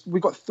 where we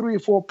got 3 or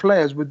 4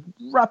 players with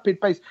rapid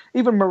pace?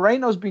 Even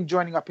Moreno's been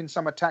joining up in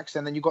some attacks,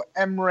 and then you got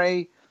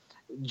Emre,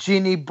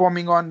 Gini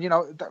bombing on.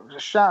 The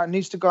shout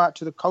needs to go out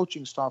to the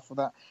coaching staff for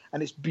that,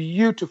 and it's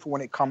beautiful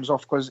when it comes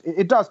off, because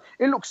it does.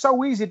 It looks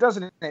so easy,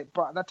 doesn't it?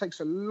 But that takes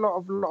a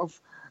lot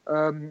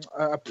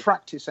of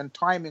practice and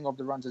timing of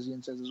the runs, as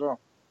Ian says as well.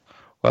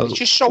 Well, it's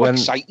just so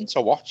exciting to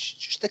watch.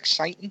 It's just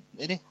exciting,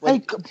 isn't it?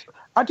 Hey,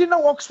 I didn't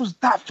know Ox was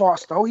that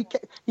fast, though.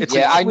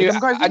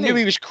 I knew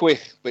he was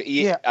quick, but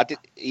he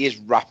is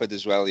rapid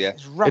as well. Yeah,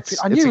 he's rapid.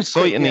 It's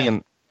exciting,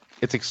 Ian.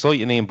 It's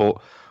exciting, Ian.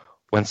 But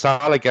when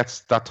Salah gets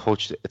that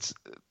touch, it's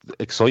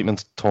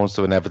excitement turns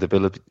to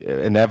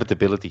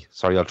inevitability.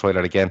 Sorry, I'll try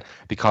that again.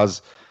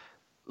 Because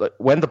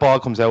when the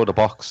ball comes out of the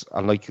box,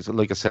 and like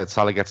I said,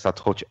 Salah gets that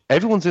touch,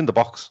 everyone's in the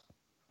box.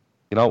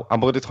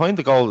 And by the time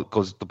the goal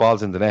goes, the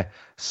ball's in the net,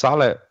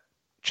 Salah,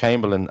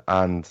 Chamberlain,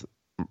 and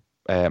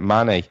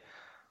Mane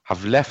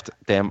have left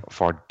them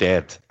for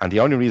dead. And the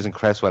only reason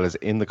Cresswell is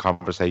in the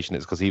conversation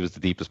is because he was the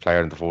deepest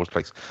player in the first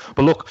place.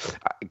 But look,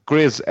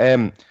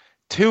 Grizz,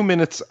 2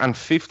 minutes and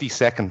 50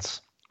 seconds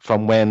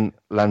from when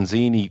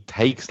Lanzini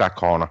takes that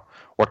corner,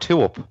 we're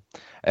 2 up.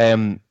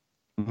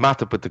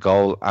 Matip with the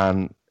goal,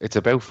 and it's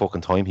about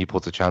fucking time he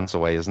puts a chance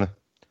away, isn't it?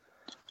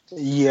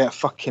 Yeah,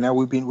 fucking hell.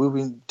 We've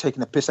been taking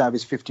the piss out of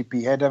his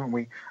 50p head, haven't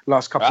we?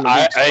 Last couple of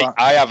weeks.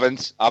 I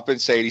haven't. I've been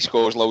saying he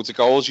scores loads of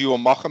goals. You were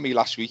mocking me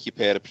last week, you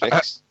pair of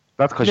pricks.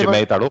 That's because you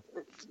made that up.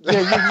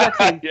 Yeah,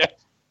 exactly. Yeah.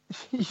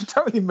 You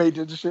totally made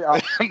the shit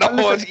up.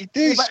 No, he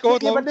did. He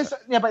scored loads.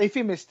 But if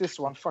he missed this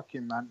one,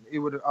 fucking man, he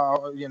would. I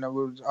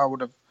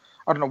would have.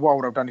 I don't know what I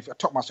would have done if I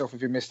topped myself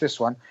if he missed this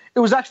one. It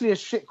was actually a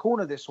shit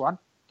corner. This one.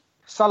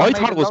 I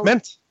thought it was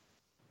meant.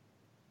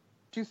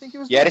 Do you think it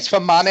was? Yeah, it's for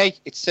Mane.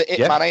 It's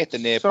Mane at the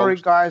near post. Sorry,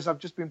 guys, I've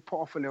just been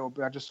put off a little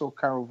bit. I just saw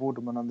Carol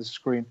Vorderman on the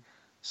screen.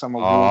 Some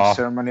award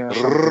ceremony or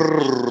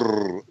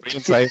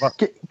something.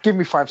 Give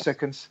me 5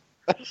 seconds.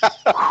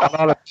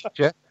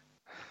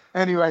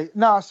 Anyway,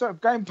 so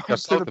going back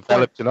to the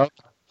point.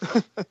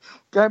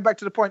 Going back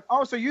to the point.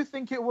 Oh, so you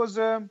think it was?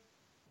 I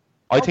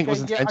think it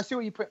was. Yeah, I see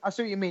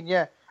what you mean.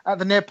 Yeah, at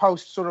the near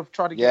post, sort of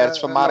try to get. Yeah, it's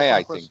for Mane,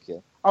 I think.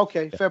 Yeah.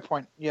 Okay, fair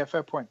point. Yeah,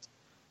 fair point.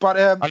 But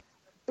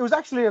it was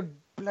actually a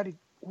bloody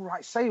all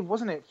right save,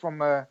 wasn't it, from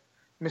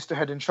Mr.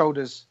 Head and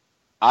Shoulders?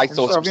 I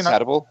thought it was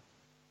terrible.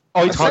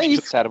 I thought it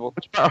was terrible.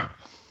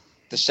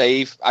 The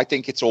save, I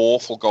think it's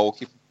awful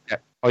goalkeeping. Yeah,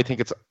 I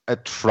think it's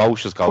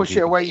atrocious goalkeeping. Push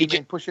it away,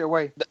 push it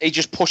away. He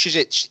just pushes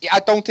it.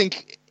 I don't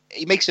think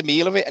he makes a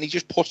meal of it, and he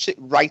just puts it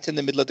right in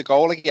the middle of the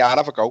goal. Like, I'll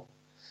have a go.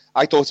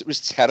 I thought it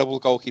was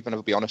terrible goalkeeping,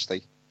 I'll be honest.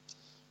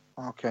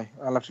 Okay,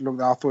 I'll have to look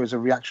that. I thought it was a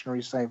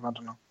reactionary save. I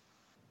don't know.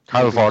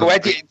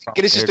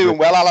 Guinness is doing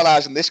well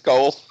analysing this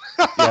goal.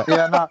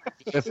 No.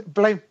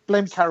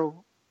 Blame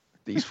Carol.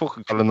 He's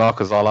fucking going to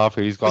knock us all off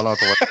here. He's gone out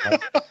the way.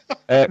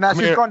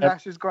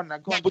 She's gone now.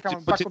 Go on,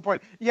 come back on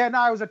point. Yeah,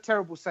 it was a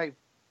terrible save.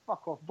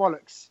 Fuck off,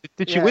 bollocks.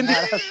 Did she win?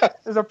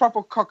 There's a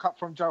proper cock up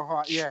from Joe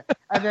Hart. Yeah,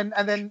 and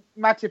then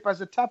Matip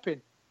has a tap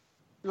in.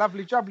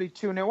 Lovely jubbly,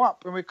 2-0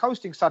 up, and we're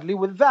coasting suddenly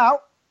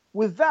without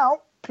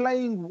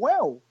playing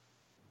well.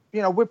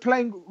 We're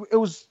playing. It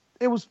was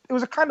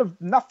a kind of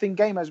nothing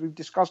game, as we've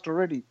discussed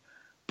already.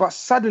 But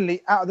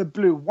suddenly, out of the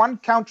blue, one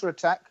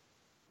counter-attack.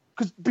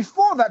 Because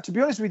before that, to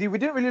be honest with you, we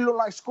didn't really look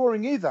like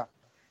scoring either.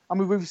 I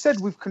mean, we've said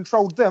we've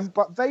controlled them,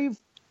 but they've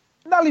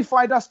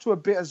nullified us to a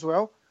bit as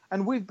well.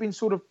 And we've been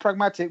sort of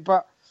pragmatic,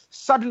 but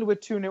suddenly we're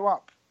 2-0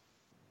 up.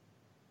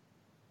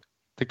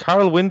 Did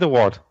Carol win the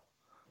award?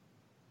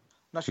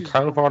 No, Did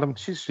Carol Vorderman?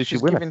 Did she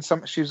win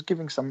it? She was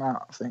giving some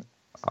out, I think.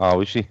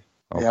 Oh, is she?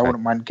 Okay. Yeah, I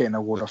wouldn't mind getting an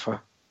award off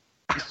her.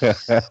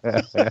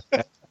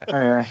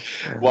 Anyway.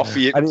 What for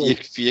your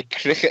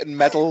cricketing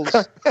medals?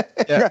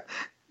 Yeah.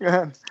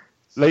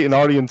 Leighton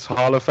Orient's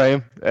Hall of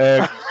Fame.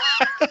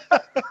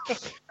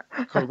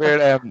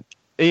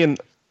 Ian,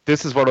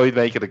 this is what I'd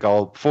make of the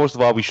goal. First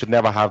of all, we should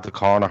never have the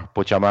corner,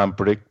 but your man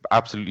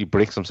absolutely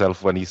bricks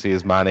himself when he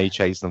sees Mane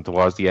chasing him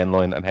towards the end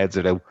line and heads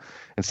it out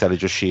instead of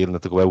just shielding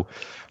it to go out.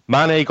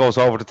 Mane goes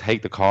over to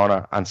take the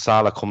corner and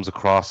Salah comes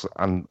across,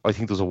 and I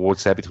think there's a word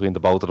said between the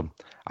both of them.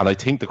 And I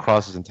think the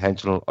cross is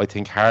intentional. I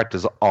think Hart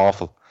is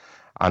awful.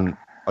 And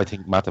I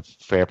think Matip,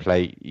 fair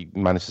play, he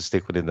managed to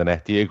stick within the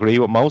net. Do you agree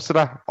with most of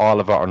that? All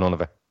of it or none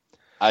of it?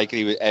 I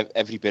agree with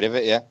every bit of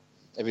it, yeah.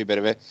 every bit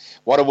of it.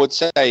 What I would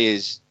say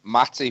is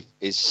Matip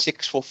is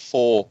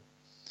 6'4",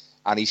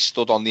 and he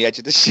stood on the edge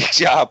of the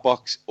 6-yard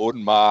box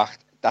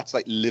unmarked. That's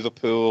like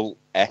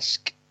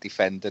Liverpool-esque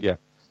defending. Yeah.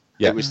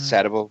 It was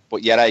terrible.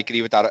 But yeah, I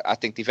agree with that. I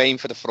think they've aimed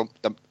for the front.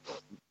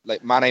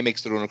 Like Mane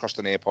makes the run across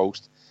the near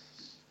post.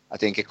 I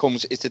think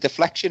it's a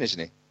deflection, isn't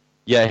it?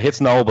 Yeah, it hits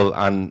Noble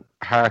and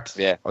Hart.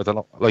 Yeah. I don't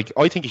know. Like,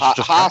 I think he should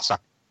just catch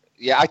that.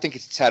 Yeah, I think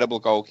it's terrible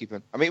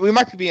goalkeeping. I mean, we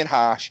might be being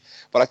harsh,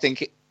 but I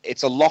think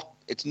it's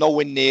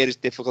nowhere near as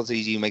difficult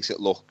as he makes it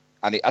look.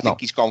 And I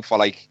think he's gone for,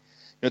 like,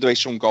 the way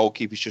some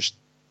goalkeepers just,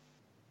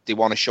 they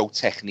want to show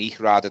technique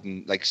rather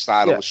than, like,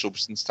 style over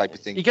substance type of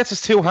thing. He gets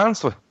his 2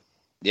 hands to it.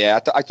 Yeah,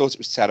 I thought it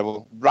was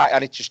terrible. Right,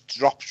 and it just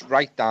drops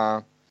right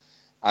down.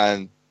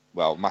 And,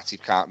 well,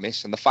 Matip can't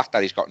miss. And the fact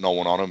that he's got no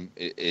one on him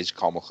is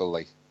comical,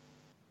 like.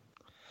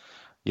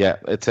 Yeah,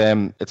 it's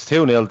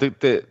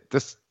 2-0.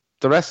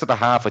 The rest of the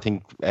half, I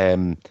think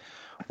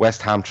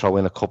West Ham throw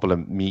in a couple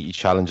of meaty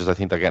challenges. I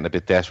think they're getting a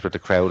bit desperate. The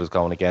crowd is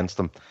going against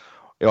them.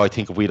 I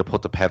think if we'd have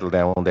put the pedal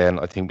down then,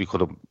 I think we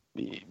could have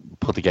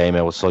put the game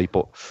out of sight.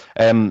 But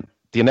the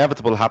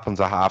inevitable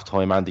happens at half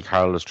time. Andy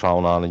Carroll is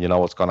thrown on, and you know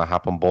what's going to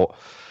happen. But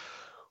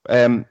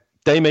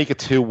they make it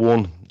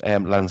 2-1.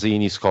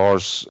 Lanzini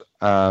scores,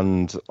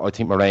 and I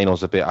think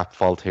Moreno's a bit at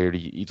fault here.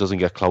 He doesn't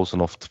get close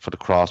enough for the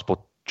cross.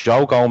 But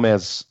Joe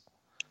Gomez,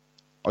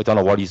 I don't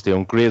know what he's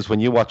doing. Grizz, when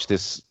you watch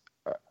this,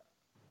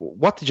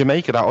 what did you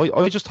make of that?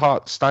 I just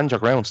thought, stand your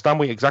ground, stand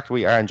where exactly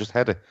where you are and just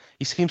head it.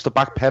 He seems to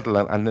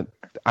backpedal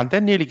and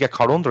then nearly get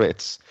caught under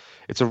it.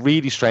 It's a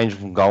really strange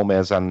from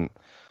Gomez, and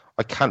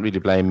I can't really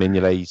blame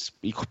Mignolet.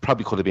 He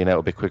probably could have been out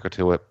a bit quicker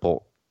to it,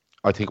 but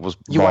I think it was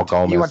more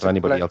Gomez than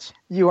anybody else.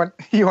 You want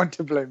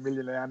to blame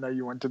Mignolet. I know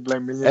you want to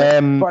blame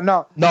Mignolet, but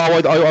no. No,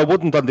 I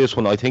wouldn't on this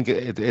one. I think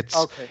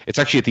it's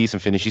actually a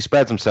decent finish. He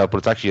spreads himself, but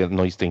it's actually a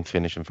nice thing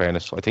finish. In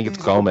fairness, I think it's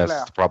Gomez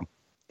that's the problem.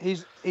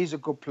 He's a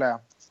good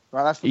player.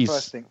 Right, that's the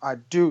first thing. I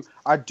do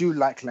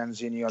like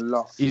Lanzini a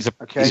lot. He's a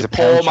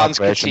poor man's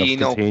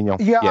Coutinho.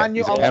 Yeah,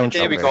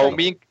 there we go.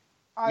 Me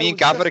and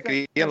Gav are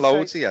agreeing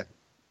loads here.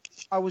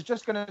 I was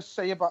just going to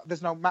say about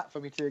there's no Matt for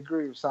me to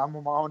agree with, so I'm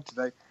on my own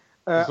today.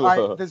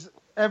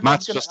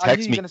 Matt's just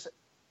texted me.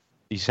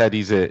 He said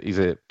he's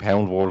a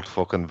pound world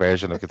fucking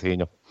version of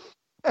Coutinho.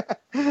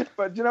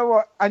 But you know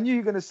what? I knew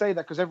you were going to say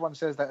that because everyone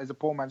says that as a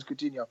poor man's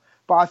Coutinho.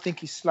 But I think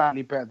he's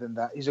slightly better than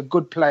that. He's a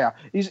good player.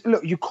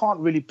 Look, you can't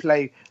really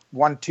play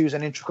 1-2s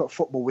and intricate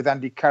football with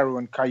Andy Carroll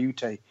and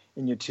Kayute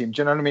in your team.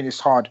 Do you know what I mean? It's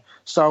hard.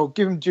 So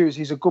give him dues.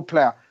 He's a good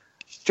player.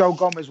 Joe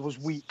Gomez was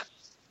weak.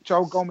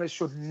 Joe Gomez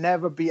should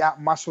never be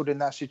out-muscled in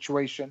that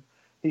situation.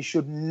 He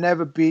should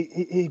never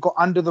be. He got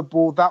under the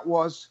ball. That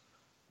was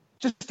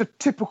just a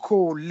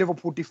typical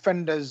Liverpool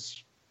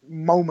defender's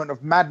moment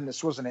of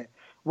madness, wasn't it?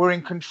 We're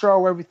in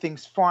control.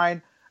 Everything's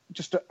fine.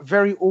 Just a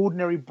very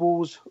ordinary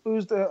balls.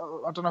 I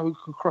don't know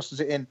who crosses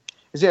it in.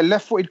 Is it a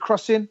left-footed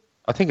crossing?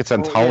 I think it's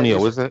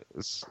Antonio, is it?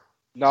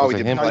 No, he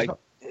didn't play.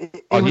 He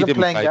wasn't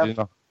playing, Gav.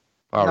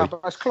 No,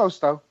 but it's close,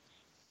 though.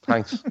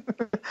 Thanks.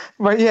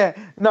 But yeah,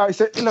 no,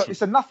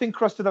 it's a nothing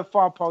cross to the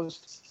far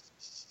post.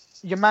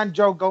 Your man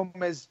Joe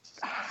Gomez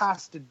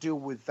has to deal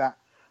with that.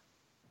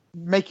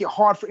 Make it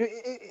hard for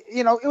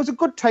it was a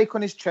good take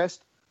on his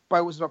chest, but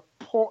it was a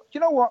poor. You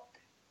know what?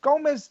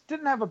 Gomez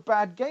didn't have a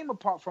bad game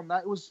apart from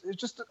that. It was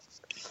just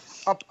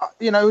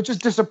it was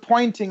just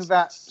disappointing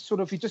that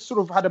he just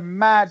had a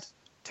mad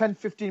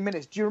 10-15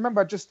 minutes. Do you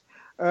remember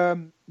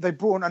they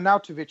brought on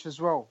Arnautovic as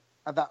well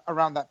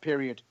around that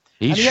period?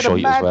 He's shy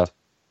as well.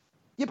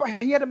 Yeah,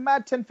 but he had a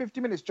mad 10-15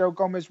 minutes, Joe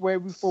Gomez, where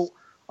we thought,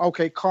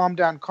 okay, calm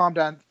down.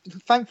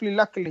 Thankfully,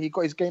 luckily, he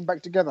got his game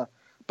back together.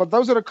 But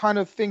those are the kind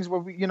of things where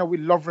we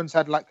Lovren's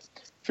had like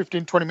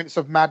 15-20 minutes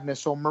of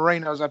madness, or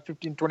Moreno's had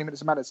 15-20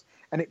 minutes of madness,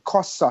 and it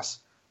costs us.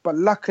 But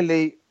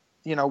luckily,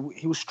 he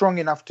was strong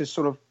enough to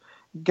sort of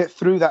get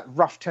through that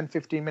rough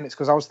 10-15 minutes,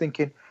 because I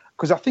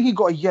think he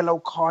got a yellow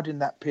card in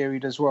that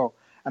period as well.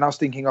 And I was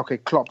thinking, okay,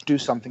 Klopp, do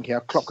something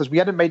here. Klopp, because we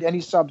hadn't made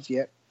any subs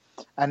yet.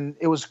 And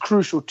it was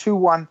crucial,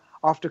 2-1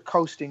 after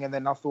coasting. And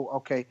then I thought,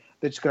 okay,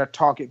 they're just going to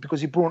target, because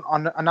he brought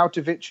on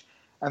Arnautovic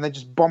and they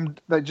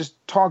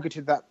just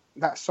targeted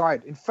that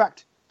side. In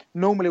fact,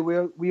 normally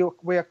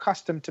we're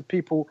accustomed to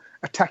people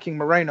attacking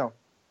Moreno.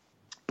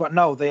 But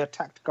no, they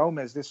attacked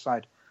Gomez this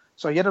side.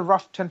 So he had a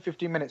rough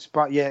 10-15 minutes,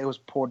 but yeah, it was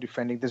poor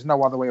defending. There's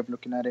no other way of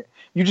looking at it.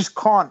 You just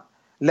can't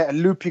let a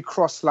loopy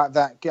cross like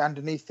that get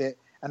underneath it,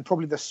 and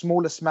probably the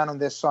smallest man on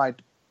their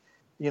side,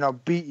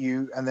 beat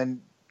you and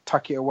then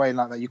tuck it away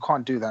like that. You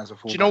can't do that as a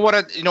fullback.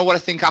 Do you know what I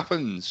think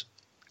happens?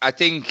 I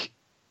think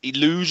he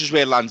loses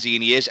where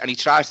Lanzini is, and he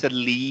tries to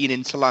lean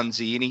into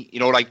Lanzini.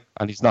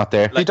 And he's not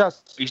there. He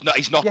does. He's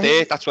not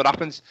there. That's what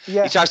happens.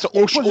 Yeah. He tries to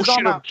ush him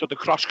so the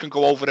cross can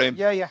go over him.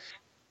 Yeah.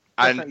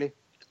 Definitely.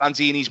 And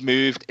Lanzini's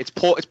moved. It's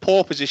poor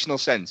positional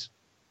sense.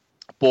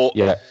 But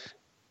yeah.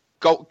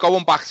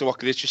 Going back to what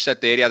Chris just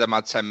said there, he had a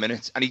mad 10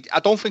 minutes. And I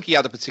don't think he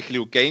had a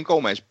particularly good game,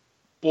 Gomez.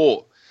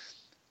 But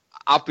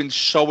I've been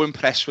so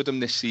impressed with him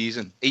this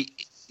season. The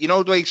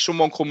way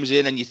someone comes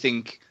in and you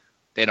think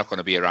they're not going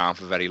to be around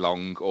for very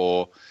long,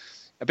 or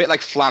a bit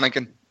like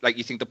Flanagan. like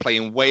you think they're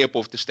playing way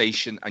above the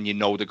station and you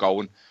know they're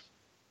going.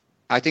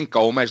 I think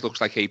Gomez looks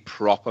like a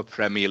proper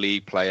Premier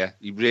League player.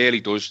 He really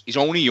does. He's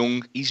only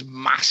young. He's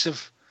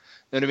massive.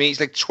 You know what I mean? He's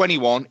like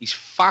 21. He's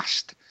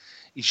fast.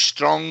 He's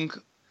strong.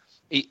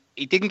 He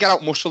didn't get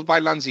out muscled by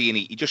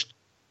Lanzini. He just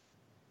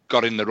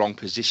got in the wrong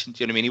position.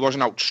 Do you know what I mean? He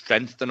wasn't out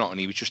strength or nothing.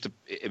 He was just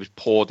it was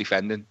poor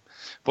defending.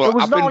 But it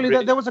was not only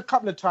that. There was a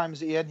couple of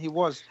times, Ian.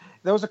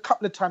 There was a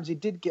couple of times he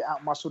did get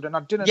out muscled, and I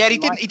didn't. Yeah, he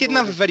didn't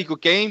have a very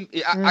good game.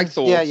 I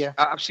thought. Yeah.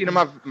 I've seen him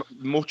have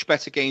much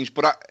better games,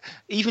 but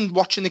even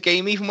watching the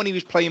game, even when he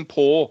was playing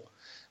poor,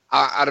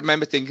 I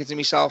remember thinking to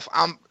myself,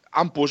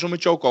 I'm buzzing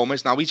with Joe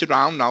Gomez now. He's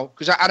around now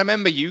because I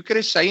remember you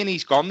guys saying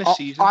he's gone this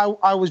season.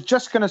 I was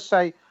just going to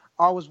say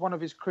I was one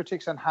of his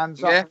critics, and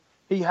hands up,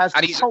 he has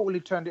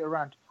totally turned it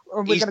around.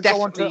 And we're going to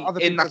go on to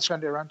other people that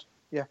turned it around.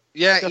 Yeah,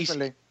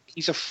 definitely.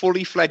 He's a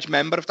fully fledged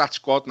member of that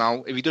squad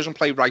now. If he doesn't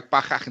play right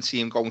back, I can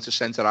see him going to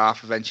centre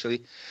half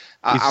eventually.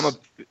 I'm a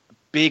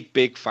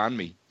big fan,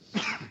 me.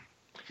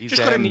 He's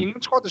just got an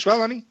England squad as well,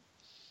 hasn't he?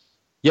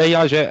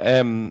 Yeah.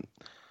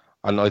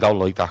 And I don't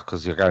like that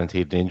because you're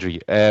guaranteed an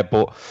injury.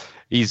 But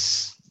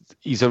he's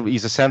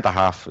a centre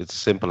half. It's as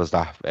simple as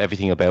that.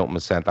 Everything about him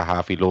is centre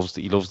half. He loves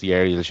the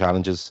aerial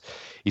challenges.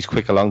 He's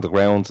quick along the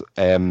ground.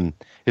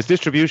 His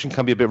distribution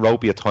can be a bit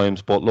ropey at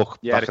times, but look,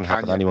 that can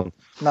happen to anyone.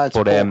 No, it's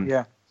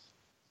poor,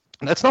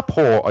 it's not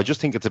poor. I just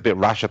think it's a bit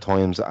rash at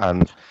times.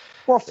 And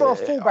well, for a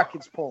fullback,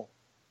 it's poor.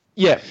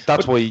 Yeah,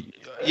 that's why.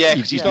 Yeah,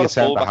 he's not a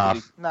centre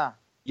half. Nah.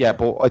 Yeah,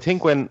 but I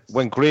think when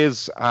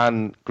Grizz's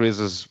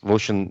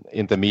rushing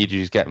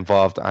intermediaries get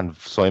involved and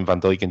sign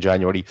Van Dijk in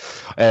January,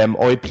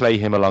 I'd play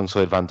him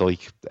alongside Van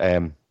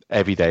Dijk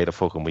every day of the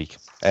fucking week.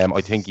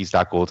 I think he's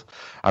that good,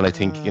 and I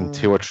think in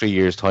 2 or 3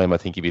 years' time, I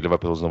think he'll be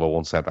Liverpool's number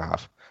one centre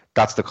half.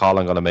 That's the call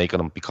I'm going to make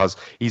on him because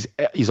he's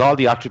all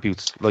the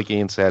attributes, like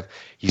Ian said.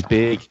 He's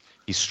big,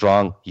 he's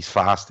strong, he's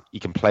fast, he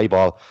can play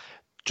ball.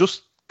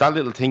 Just that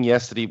little thing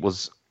yesterday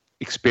was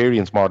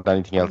experience more than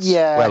anything else.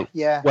 Well,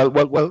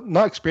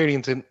 not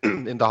experience in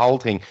the whole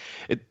thing.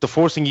 The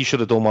first thing he should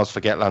have done was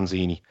forget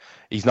Lanzini.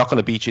 He's not going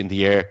to beat you in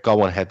the air.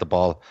 Go and head the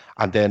ball,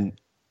 and then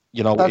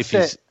if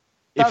he's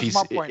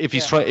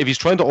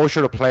trying to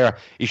usher a player,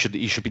 he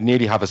should be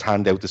nearly have his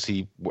hand out to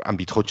see and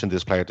be touching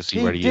this player to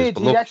see where he is.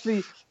 But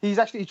he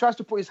tries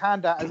to put his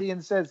hand out, as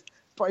Ian says,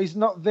 but he's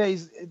not there.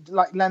 He's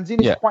like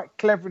Lanzini's quite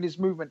clever in his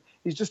movement.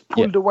 He's just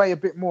pulled away a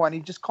bit more, and he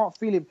just can't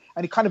feel him,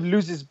 and he kind of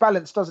loses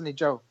balance, doesn't he,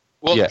 Joe?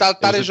 Well,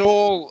 that is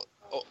all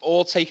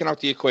taken out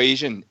the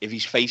equation if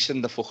he's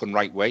facing the fucking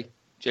right way.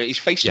 He's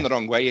facing the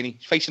wrong way, and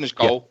he's facing his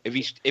goal. If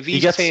he's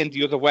turned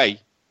the other way,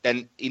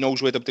 then he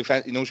knows where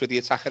the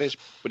attacker is.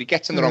 But he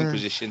gets in the wrong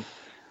position,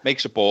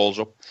 makes the balls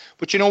up.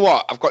 But you know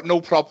what? I've got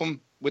no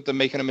problem with them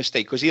making a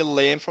mistake because he'll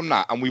learn from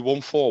that, and we won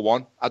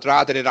 4-1. I'd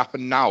rather it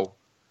happen now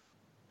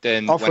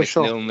than when it's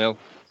 0-0.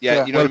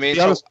 Yeah, you know what I mean.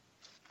 To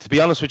be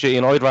honest with you,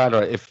 Ian, I'd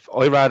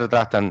rather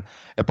that than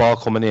a ball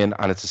coming in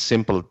and it's a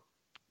simple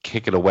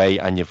kick it away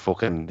and you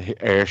fucking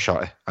air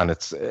shot it and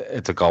it's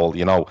a goal,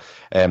 you know.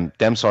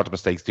 Them sort of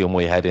mistakes do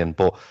my head in.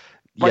 But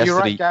you're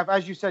right, Gav.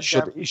 As you said,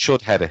 he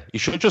should head it. He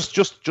should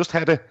just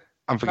head it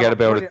and forget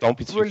about it. Don't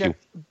be too cute.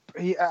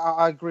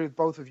 I agree with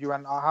both of you,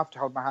 and I have to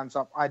hold my hands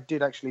up. I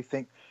did actually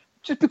think,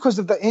 just because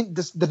of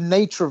the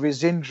nature of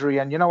his injury,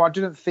 and I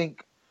didn't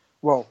think.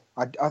 Well,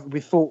 we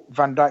thought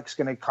Van Dijk's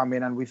going to come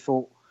in, and we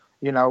thought,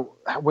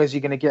 where's he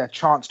going to get a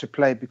chance to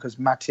play because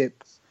Matip.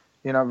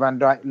 Van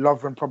Dijk,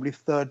 Lovren probably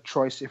third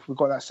choice if we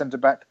got that centre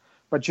back.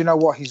 But you know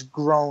what? He's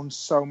grown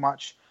so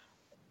much.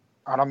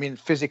 And I mean,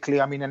 physically,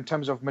 in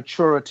terms of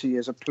maturity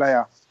as a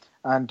player.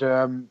 And,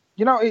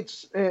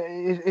 it's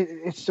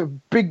a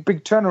big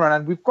turnaround.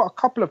 And we've got a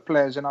couple of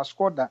players in our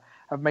squad that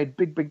have made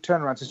big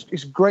turnarounds.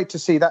 It's great to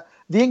see that.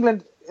 The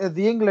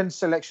England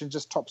selection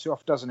just tops it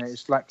off, doesn't it?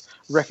 It's like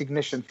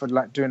recognition for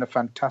doing a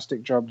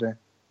fantastic job there.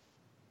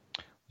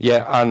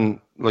 Yeah, and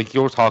like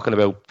you're talking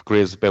about,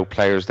 Grizz, about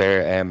players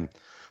there,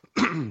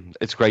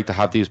 it's great to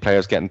have these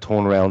players getting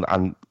turned around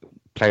and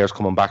players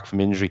coming back from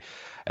injury.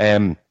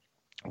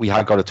 We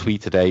had got a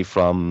tweet today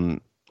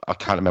from, I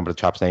can't remember the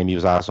chap's name. He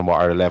was asking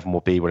what our 11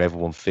 would be, where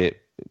everyone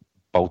fit,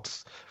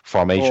 both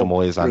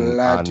formation-wise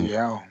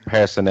and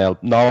personnel.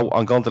 No,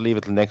 I'm going to leave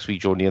it till next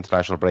week during the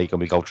international break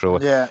and we go through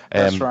it. Yeah,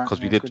 that's right. Because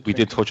we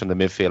did touch on the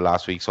midfield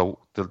last week. So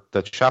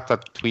the chap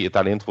that tweeted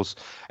that into us,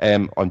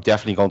 I'm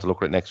definitely going to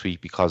look at it next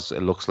week because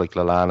it looks like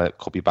Lallana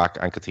could be back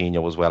and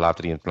Coutinho as well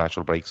after the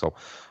international break. So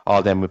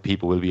all them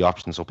people will be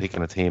options. So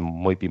picking a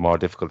team might be more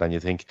difficult than you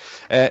think.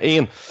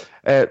 Ian,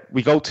 we're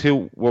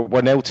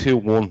now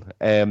 2-1,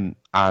 and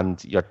I'm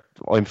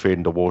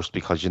fearing the worst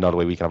because the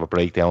way we can have a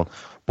breakdown.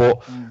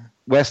 But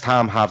West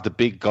Ham have the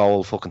big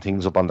goal fucking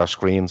things up on their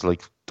screens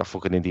like they're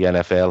fucking in the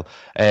NFL.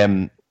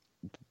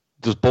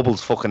 There's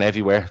bubbles fucking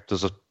everywhere.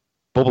 There's a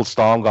bubble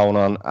storm going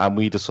on, and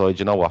we decide,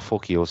 you know what,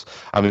 fuck yous.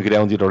 And we go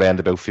down the other end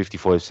about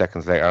 55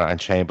 seconds later, and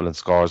Chamberlain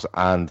scores.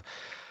 And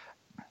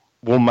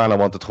one man I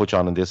want to touch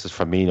on in this is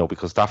Firmino,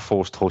 because that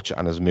first touch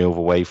and his move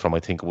away from, I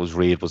think it was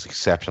Reid, was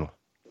exceptional.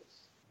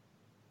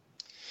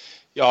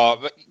 Yeah,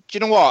 but do you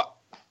know what?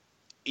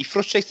 he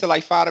frustrates the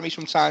life out of me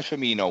sometimes.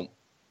 Firmino,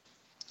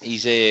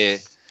 he's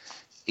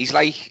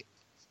like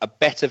a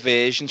better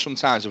version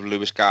sometimes of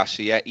Luis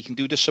Garcia. He can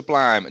do the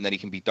sublime and then he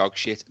can be dog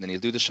shit, and then he'll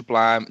do the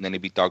sublime and then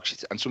he'll be dog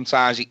shit, and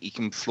sometimes he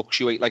can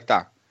fluctuate like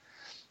that.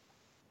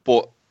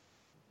 But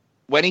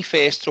when he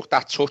first took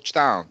that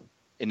touchdown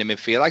in the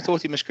midfield, I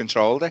thought he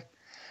miscontrolled it,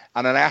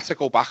 and then I had to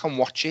go back and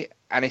watch it,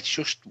 and it's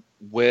just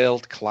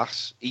world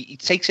class. He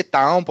takes it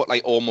down, but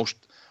like almost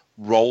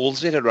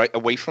rolls it right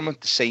away from him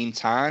at the same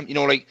time. You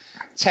know, like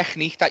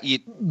technique that you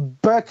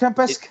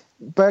Bergkamp-esque.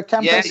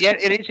 Yeah,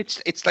 it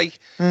is. It's like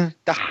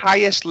the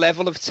highest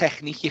level of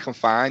technique you can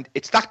find.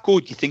 It's that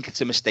good. You think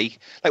it's a mistake.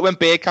 Like when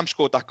Bergkamp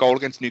scored that goal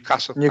against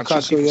Newcastle, and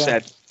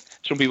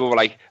some people were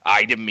like,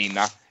 "I didn't mean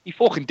that." He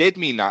fucking did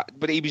mean that,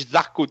 but he was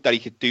that good that he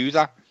could do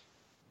that.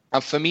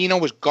 And Firmino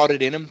has got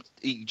it in him.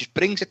 He just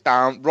brings it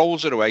down,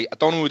 rolls it away. I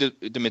don't know who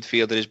the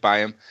midfielder is by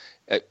him.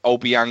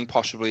 Obiang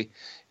possibly.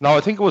 No,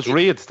 I think it was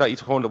Reid that he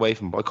turned away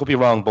from. I could be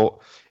wrong, but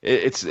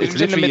it's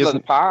in the middle of the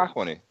park,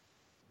 wasn't he?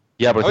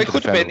 Yeah, but it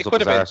could have been. It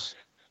could have been.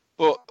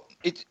 But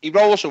he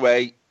rolls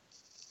away.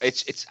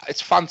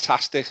 It's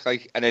fantastic.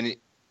 Like, and then he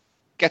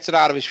gets it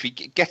out of his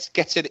feet.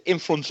 Gets it in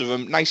front of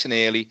him, nice and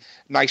early.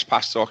 Nice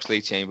pass to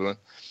Oxlade-Chamberlain.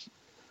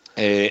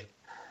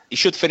 He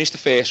should finish the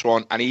first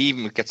one, and he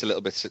even gets a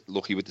little bit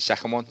lucky with the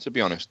second one, to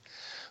be honest.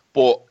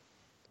 But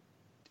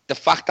the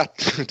fact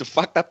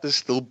that there's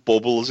still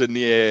bubbles in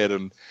the air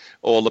and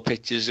all the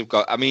pitches have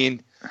got. I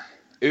mean,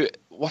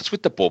 what's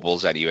with the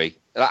bubbles anyway?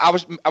 I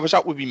was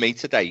out with my mate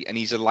today, and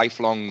he's a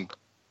lifelong.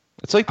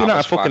 It's like being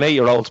at a fucking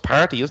 8-year-old's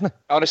party, isn't it?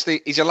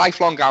 Honestly, he's a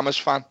lifelong Hammers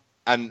fan,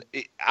 and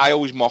I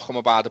always mock him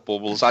about the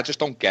bubbles. I just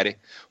don't get it.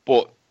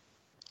 But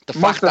the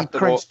fact that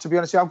cringe. To be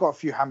honest, I've got a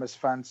few Hammers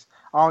fans.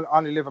 I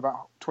only live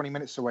about 20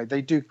 minutes away.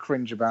 They do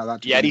cringe about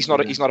that. Yeah, he's not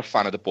a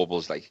fan of the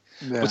bubbles, like.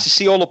 Yeah. But to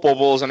see all the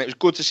bubbles, and it was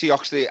good to see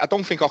Oxlade. I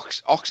don't think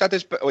Ox had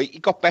his. He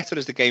got better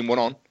as the game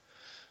went on,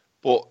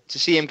 but to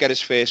see him get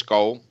his first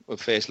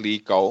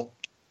league goal,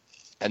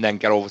 and then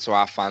get over to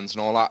our fans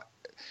and all that.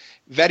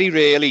 Very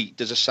rarely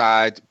does a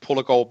side pull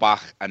a goal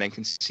back and then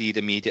concede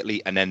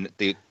immediately, and then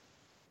they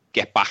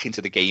get back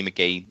into the game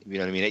again. You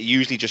know what I mean? It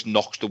usually just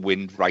knocks the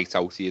wind right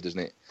out of you, doesn't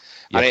it?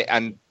 Yeah.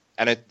 And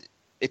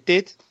it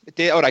did.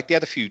 All right, they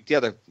had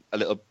a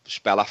little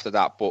spell after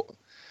that, but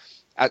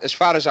as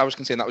far as I was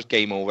concerned, that was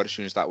game over as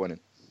soon as that went in.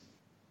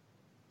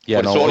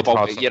 Yeah,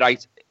 but you're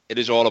right. It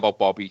is all about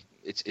Bobby.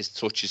 His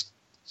touch is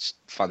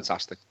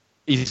fantastic.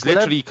 He's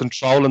literally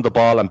controlling the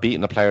ball and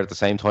beating the player at the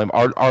same time.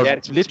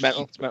 It's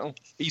mental.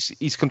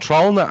 He's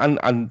controlling it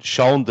and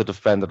showing the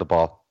defender the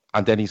ball.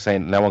 And then he's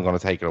saying, now I'm going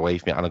to take it away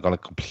from you and I'm going to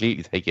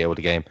completely take you out of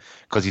the game.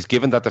 Because he's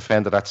given that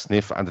defender that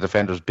sniff and the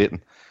defender's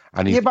bitten.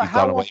 And he's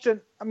how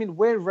often... I mean,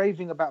 we're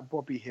raving about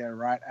Bobby here,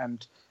 right?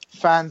 And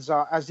fans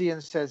are, as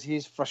Ian says,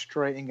 he's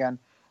frustrating. And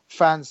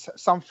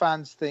some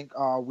fans think,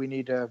 we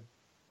need an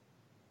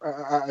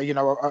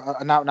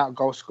out-and-out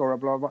goal scorer,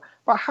 blah, blah, blah.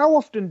 But how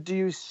often do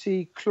you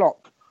see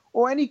Klopp,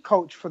 or any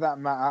coach for that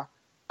matter,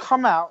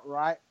 come out,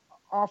 right,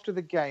 after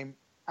the game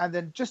and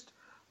then just...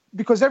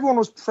 Because everyone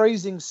was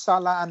praising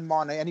Salah and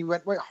Mane, and he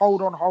went, wait,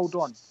 hold on.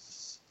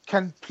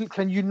 Can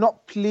you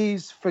not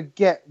please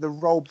forget the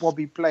role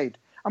Bobby played?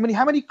 I mean,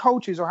 how many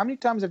coaches or how many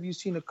times have you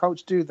seen a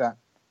coach do that?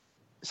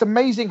 It's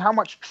amazing how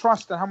much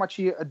trust and how much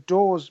he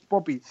adores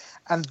Bobby.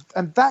 And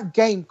that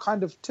game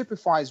kind of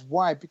typifies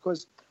why,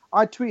 because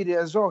I tweeted it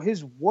as well,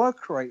 his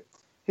work rate,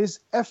 his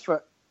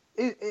effort,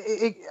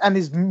 and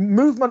his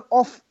movement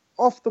off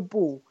the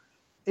ball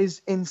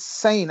is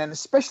insane. And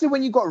especially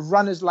when you got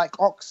runners like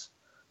Ox,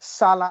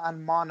 Salah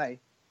and Mane,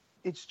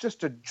 it's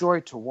just a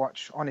joy to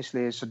watch.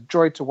 Honestly, it's a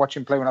joy to watch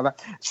him play one another.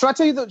 Shall I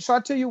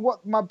tell you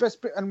what my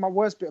best bit and my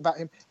worst bit about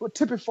him? What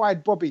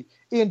typified Bobby?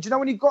 Ian, do you know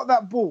when he got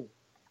that ball?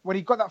 When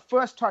he got that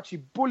first touch, he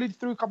bullied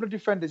through a couple of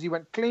defenders. He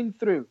went clean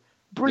through,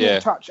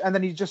 brilliant touch, and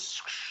then he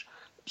just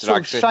sort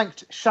of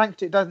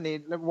shanked it, doesn't he?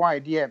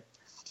 Wide, yeah.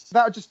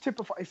 That would just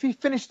typify. If he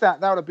finished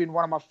that, that would have been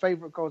one of my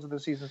favourite goals of the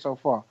season so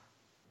far.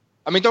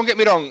 I mean, don't get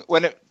me wrong.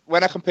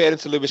 When I compare him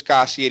to Luis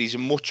Garcia, he's a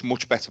much,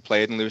 much better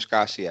player than Luis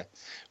Garcia.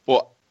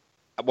 But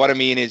what I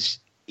mean is,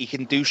 he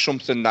can do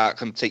something that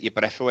can take your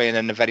breath away, and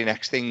then the very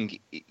next thing,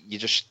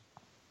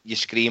 you're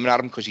screaming at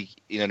him because you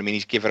know what I mean.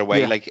 He's giving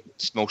away like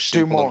it's most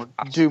simple.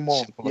 Do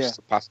more.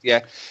 Pass.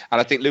 Yeah.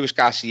 And I think Luis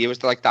Garcia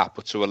was like that,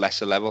 but to a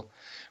lesser level.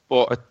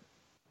 But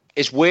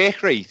his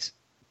work rate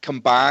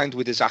combined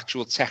with his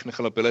actual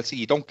technical ability,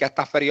 you don't get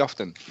that very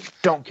often.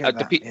 Don't get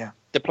that.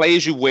 The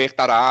players who work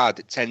that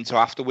hard tend to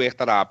have to work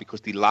that hard because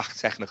they lack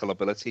technical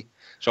ability.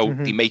 So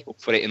they make up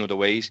for it in other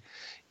ways.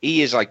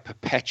 He is like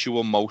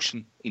perpetual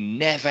motion. He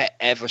never,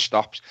 ever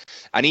stops.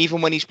 And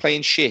even when he's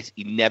playing shit,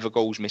 he never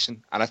goes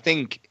missing. And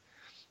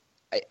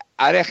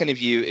I reckon if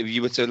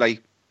you were to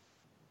like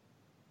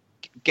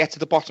get to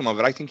the bottom of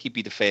it, I think he'd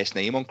be the first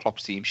name on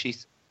Klopp's team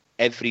sheet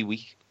every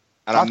week.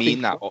 And I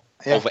mean that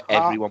over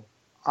everyone.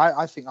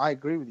 I think I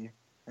agree with you.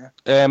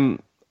 Yeah.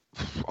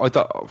 I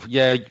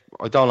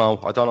don't know.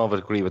 I don't know if I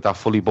agree with that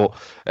fully, but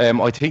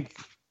I think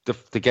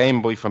the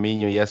game by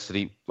Firmino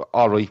yesterday,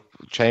 all right,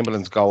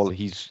 Chamberlain's goal,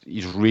 he's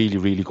really,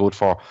 really good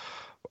for.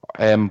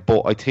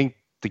 But I think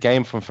the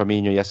game from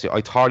Firmino yesterday,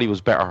 I thought he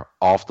was better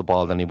off the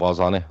ball than he was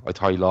on it. I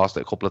thought he lost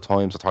it a couple of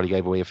times. I thought he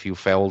gave away a few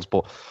fouls,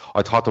 but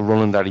I thought the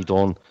running that he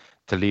done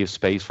to leave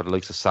space for the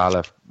likes of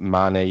Salah,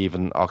 Mane,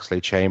 even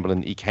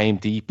Oxlade-Chamberlain, he came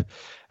deep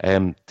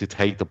to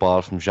take the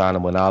ball from Jan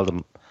and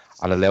Wijnaldum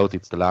and allowed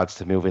the lads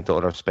to move into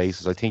other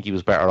spaces. I think he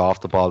was better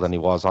off the ball than he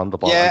was on the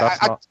ball. Yeah,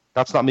 and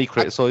that's not me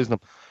criticising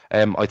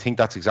him. I think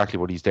that's exactly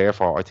what he's there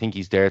for. I think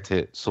he's there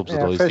to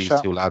subsidise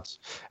these two lads.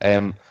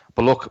 But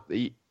look,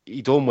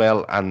 he done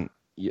well, and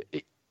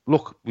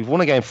look, we've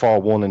won a game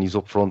 4-1 and he's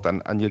up front,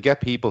 and you'll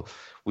get people,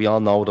 we all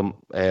know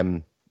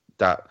them,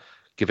 that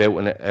give out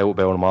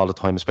about him all the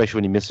time, especially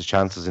when he misses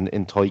chances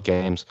in tight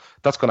games.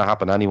 That's going to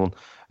happen to anyone.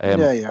 I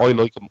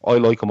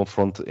like him up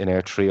front in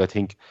our three. I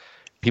think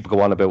people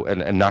go on about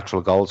a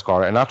natural goal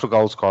scorer. A natural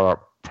goal scorer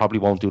probably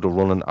won't do the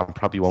running and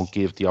probably won't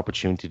give the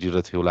opportunity to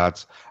the two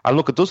lads. And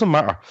look, it doesn't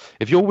matter.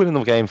 If you're winning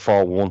the game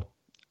 4-1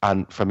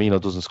 and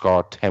Firmino doesn't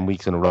score 10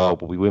 weeks in a row,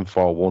 but we win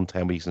 4-1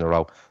 10 weeks in a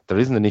row, there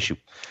isn't an issue.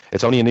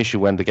 It's only an issue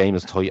when the game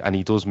is tight and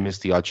he does miss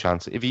the odd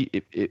chance. If he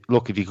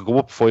could go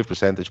up 5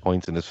 percentage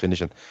points in his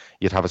finishing,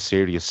 you'd have a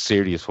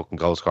serious fucking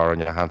goal scorer in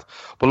your hand.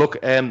 But look,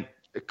 it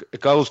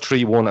goes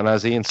 3-1, and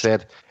as Ian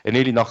said, it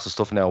nearly knocks the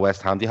stuff now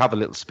West Ham. They have a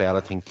little spell,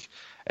 I think.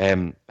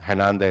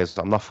 Hernandez,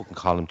 I'm not fucking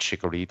calling him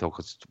Chicharito,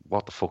 because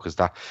what the fuck is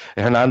that?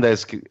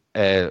 Hernandez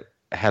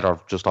header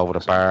just over the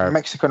bar.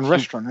 Mexican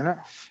restaurant, isn't it?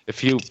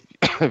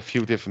 A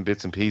few different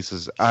bits and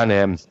pieces,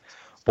 and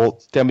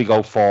but then we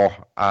go 4,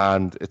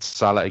 and it's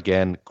Salah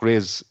again.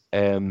 Grizz,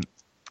 I've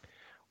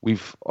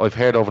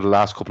heard over the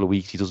last couple of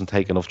weeks he doesn't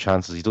take enough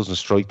chances. He doesn't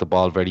strike the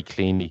ball very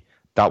cleanly.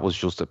 That was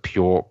just a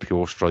pure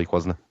strike,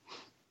 wasn't it?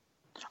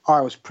 Oh,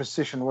 it was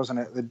precision, wasn't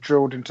it? They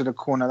drilled into the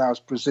corner. That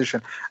was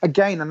precision.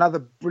 Again, another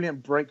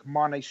brilliant break.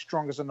 Mane,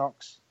 strong as an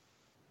ox.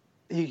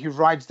 He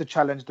rides the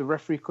challenge. The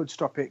referee could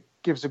stop it.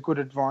 Gives a good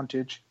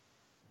advantage.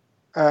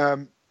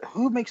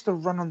 Who makes the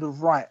run on the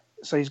right?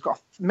 So he's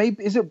got,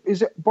 maybe is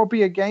it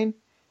Bobby again?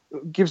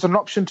 Gives an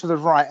option to the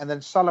right, and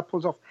then Salah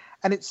pulls off.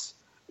 And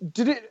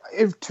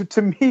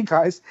to me,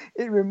 guys,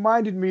 it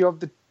reminded me of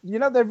that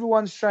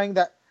everyone's showing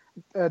that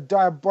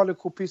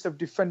diabolical piece of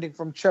defending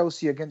from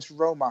Chelsea against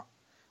Roma,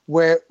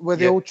 where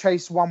they all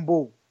chase one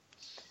ball.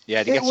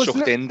 Yeah, they get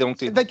sucked in, don't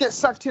they? They get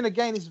sucked in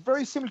again. It's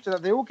very similar to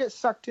that. They all get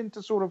sucked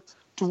into sort of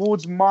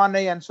towards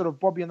Mane and sort of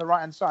Bobby on the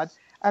right-hand side.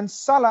 And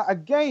Salah,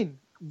 again,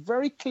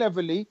 very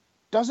cleverly,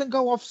 doesn't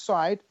go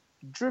offside,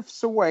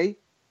 drifts away,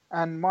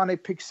 and Mane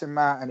picks him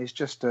out, and it's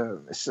just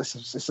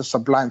it's a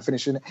sublime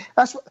finish.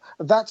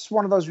 That's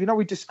one of those,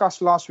 we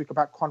discussed last week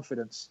about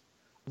confidence.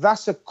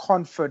 That's a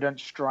confident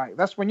strike.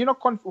 That's when you're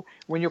not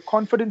when your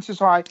confidence is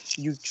high,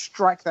 you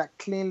strike that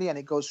cleanly and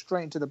it goes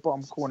straight into the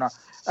bottom corner.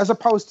 As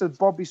opposed to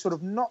Bobby sort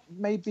of not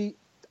maybe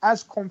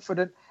as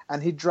confident,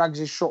 and he drags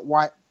his shot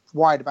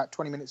wide about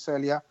 20 minutes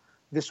earlier.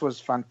 This was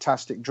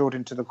fantastic. Drilled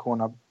into the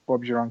corner.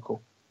 Bob's your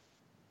uncle.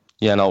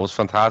 Yeah, no, it was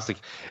fantastic.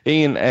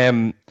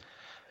 Ian,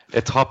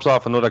 it tops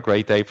off another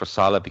great day for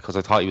Salah, because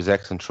I thought he was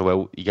excellent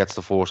throughout. He gets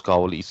the first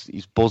goal.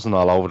 He's buzzing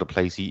all over the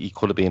place. He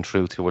could have been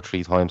through 2 or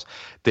 3 times.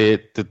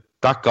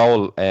 That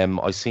goal,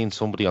 I seen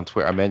somebody on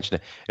Twitter mention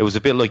it. It was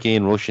a bit like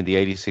Ian Rush in the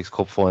 '86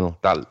 Cup final.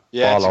 That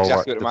ball over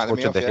exactly the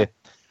touch of the hit.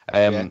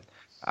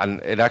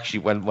 And it actually,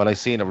 when I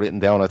seen it written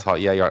down, I thought,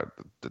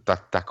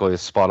 that guy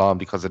is spot on,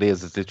 because it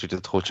is. It's literally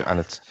the touch,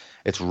 and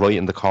it's right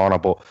in the corner.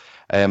 But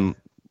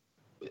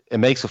it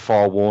makes a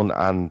 4-1,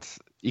 and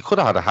he could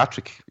have had a hat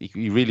trick.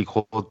 He really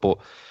could, but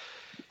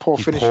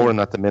he's pouring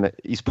at the minute.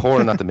 He's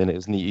pouring at the minute,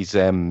 isn't he?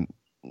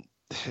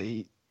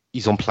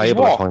 He's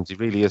unplayable at times. He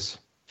really is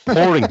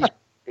pouring.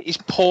 He's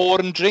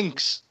pouring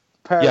drinks.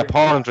 Pairing. Yeah,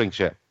 pouring drinks.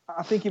 Yeah.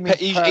 I think he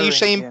means. Are you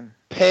saying Ian.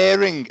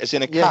 pairing as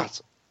in a cat?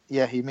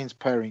 Yeah, he means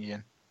pairing,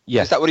 Ian.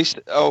 Yeah. Is that what he's?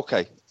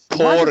 Okay. Why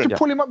Pouring. did you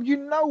pull him up? You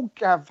know,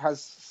 Gav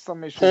has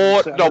some issues.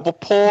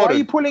 But pouring. Why are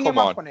you pulling him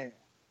up on it?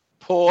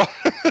 Pour.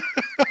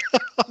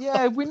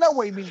 Yeah, we know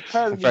what he means.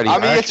 Pairing.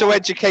 I'm here to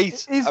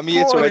educate.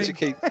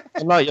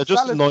 No, you're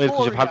just annoyed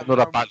because you've had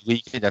another bad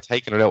week and you're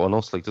taking it out on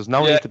us. Like, there's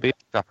no need to be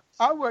that.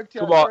 I worked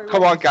here.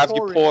 Come on, Gav.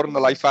 You're pouring the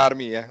life out of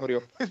me. Yeah, hurry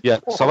up. Yeah.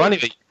 So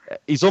anyway,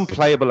 he's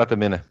unplayable at the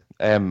minute.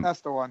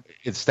 That's the one.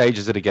 In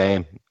stages of the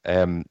game,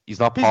 he's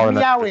not He's pouring.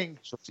 meowing.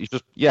 He's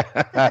just yeah.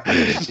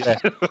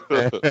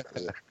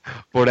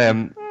 But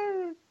no,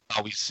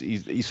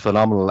 he's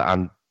phenomenal,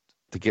 and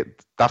to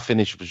get that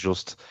finish was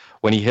just,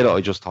 when he hit it,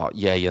 I just thought,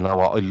 yeah, you know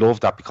what, I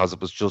love that, because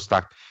it was just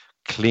that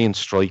clean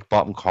strike,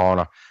 bottom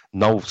corner,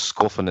 no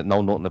scuffing it,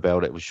 no nothing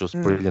about it. It was just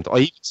brilliant. I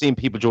even seen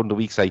people during the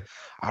week say,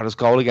 his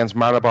goal against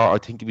Maribor, I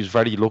think he was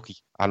very lucky.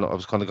 And I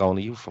was kind of going,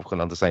 are you fucking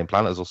on the same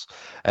planet as us?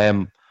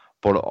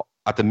 But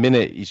at the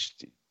minute,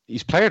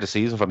 he's player of the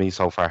season for me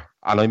so far,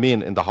 and I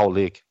mean in the whole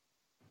league.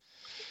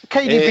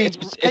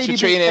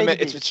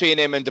 It's between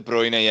him and De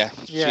Bruyne, yeah.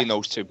 Between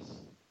those two.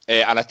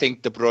 And I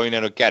think De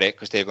Bruyne will get it,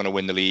 because they're going to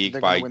win the league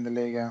by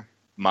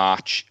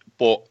March.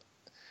 But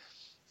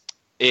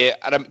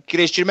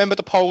Grace, do you remember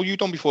the poll you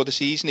done before the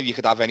season? If you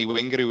could have any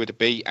winger, who would it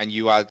be? And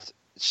you had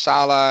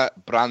Salah,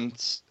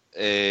 Brandt,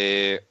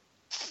 I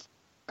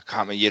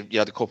can't remember, you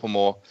had a couple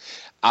more.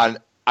 And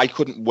I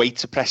couldn't wait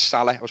to press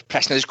Salah. I was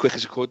pressing it as quick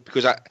as I could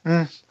because I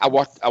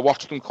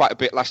watched them quite a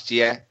bit last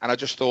year, and I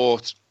just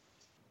thought,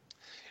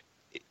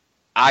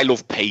 I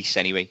love pace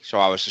anyway, so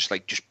I was just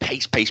like, just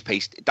pace.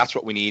 That's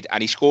what we need.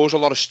 And he scores a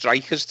lot of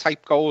strikers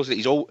type goals.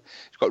 He's got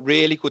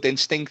really good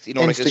instinct. You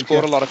know, he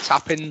scored a lot of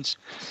tap-ins,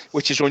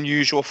 which is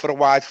unusual for a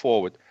wide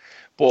forward.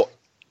 But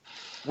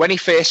when he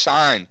first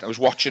signed, I was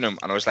watching him,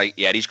 and I was like,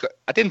 yeah,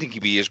 I didn't think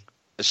he'd be as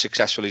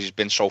successful as he's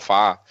been so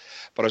far,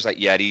 but I was like,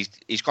 yeah,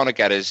 he's going to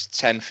get his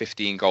 10,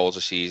 15 goals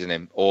a season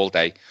in all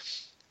day.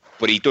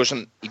 But he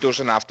doesn't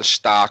have the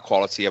star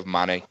quality of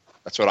Mane.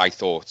 That's what I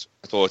thought.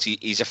 I thought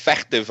he's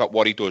effective at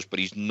what he does, but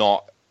he's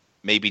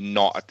maybe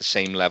not at the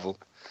same level.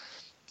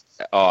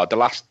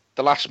 The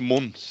last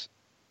month,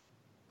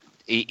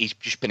 he's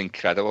just been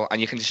incredible,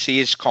 and you can see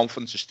his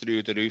confidence is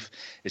through the roof.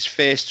 His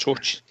first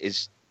touch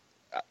is,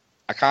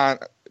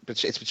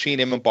 it's between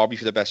him and Bobby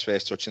for the best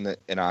first touch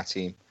in our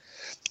team.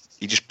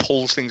 He just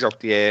pulls things out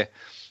the air.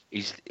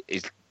 His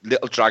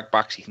little drag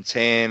backs, he can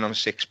turn on a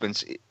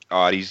sixpence.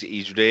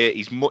 He's rare.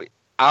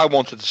 I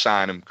wanted to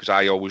sign him because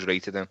I always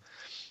rated him.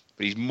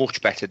 But he's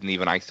much better than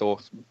even I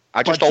thought.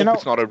 I just hope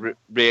it's not a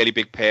really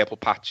big purple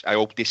patch. I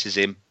hope this is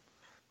him.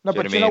 No,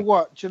 but do you know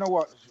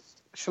what?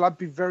 Shall I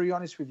be very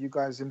honest with you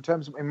guys? In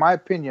my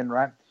opinion,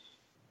 right?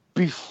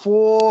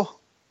 Before,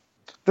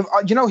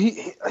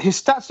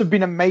 his stats have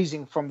been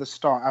amazing from the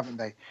start, haven't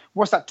they?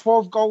 What's that?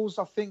 12 goals,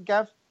 I think,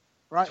 Gav.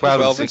 Right?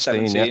 12 and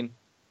 17. Yeah.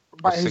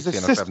 But his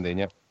 16 or 17,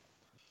 yeah.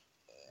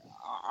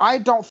 I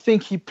don't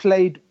think he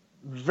played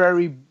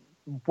very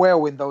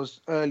well in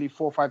those early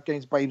 4 or 5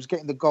 games, but he was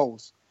getting the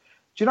goals.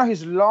 Do you know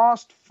his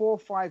last 4 or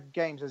 5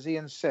 games, as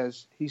Ian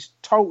says, he's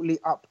totally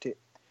upped it.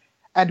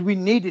 And we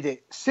needed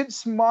it.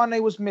 Since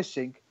Mane was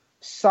missing,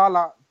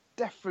 Salah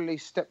definitely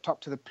stepped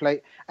up to the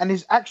plate. And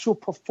his actual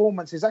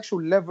performance, his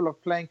actual level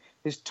of playing,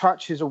 his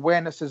touch, his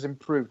awareness has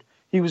improved.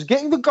 He was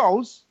getting the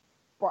goals,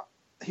 but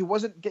he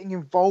wasn't getting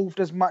involved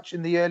as much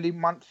in the early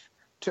month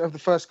of the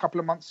first couple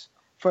of months.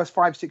 First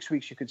 5-6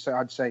 weeks, you could say,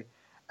 I'd say.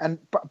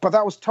 But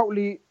that was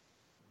totally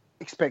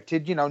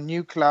expected.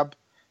 New club,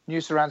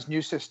 new surrounds,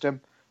 new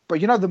system. But,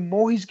 the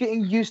more he's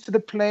getting used to the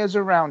players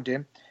around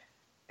him,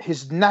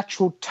 his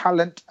natural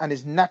talent and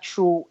his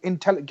natural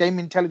game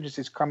intelligence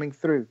is coming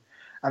through.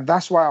 And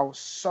that's why I was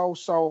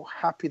so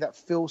happy that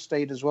Phil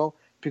stayed as well,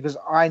 because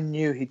I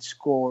knew he'd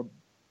score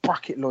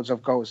bucket loads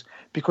of goals.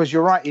 Because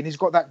you're right, and he's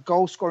got that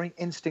goal-scoring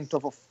instinct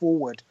of a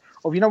forward.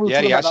 We were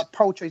talking about that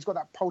poacher. He's got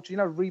that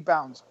poacher,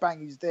 rebounds,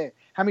 bang, he's there.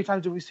 How many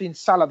times have we seen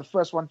Salah, the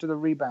first one to the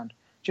rebound?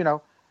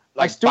 Like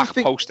I still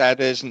think post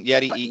headers, and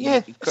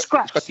he's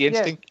got the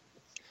instinct. Yeah.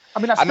 I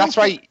mean, that's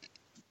why.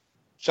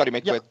 Sorry,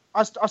 mate. Yeah,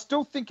 I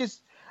still think his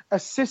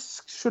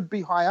assists should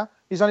be higher.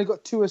 He's only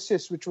got 2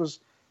 assists, which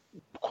was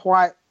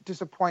quite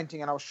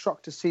disappointing, and I was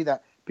shocked to see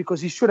that, because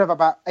he should have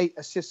about 8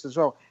 assists as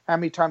well. How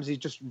many times he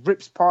just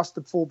rips past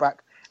the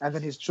fullback, and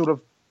then his sort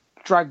of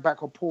drag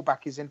back or pull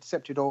back is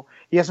intercepted, or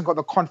he hasn't got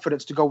the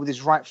confidence to go with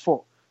his right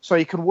foot. So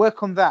he can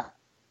work on that.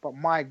 But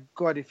my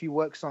God, if he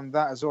works on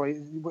that as well,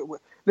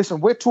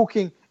 listen, we're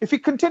talking. If he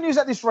continues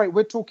at this rate,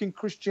 we're talking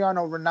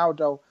Cristiano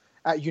Ronaldo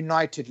at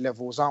United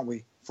levels, aren't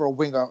we, for a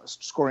winger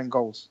scoring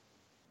goals?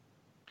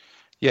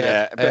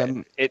 Yeah,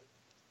 but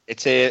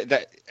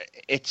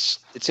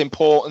it's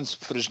important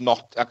for us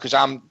not, because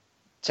I'm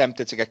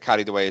tempted to get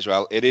carried away as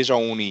well. It is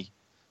only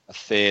a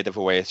third of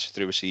a way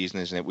through a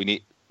season, isn't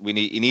it?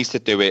 He needs to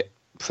do it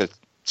for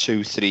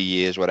 2-3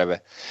 years, whatever.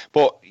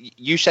 But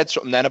you said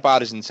something then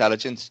about his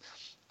intelligence,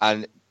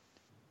 and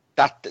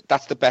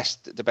that's the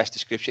best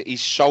description.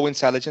 He's so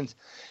intelligent.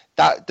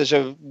 That there's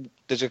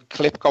a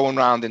clip going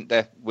around in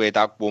there where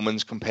that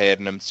woman's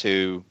comparing him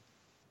to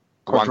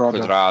Juan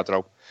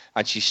Cuadrado,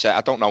 and she said,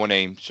 I don't know her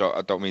name, so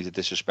I don't mean to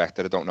disrespect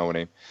her. I don't know her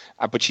name,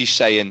 but she's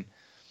saying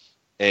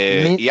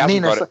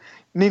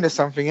Nina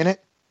something in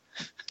it.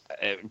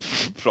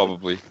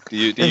 Probably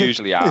they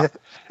usually are.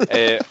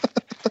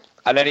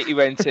 And then he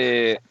went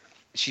to.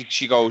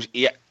 She goes,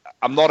 yeah,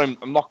 I'm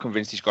not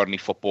convinced he's got any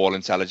football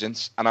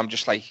intelligence, and I'm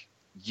just like,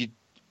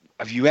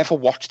 have you ever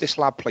watched this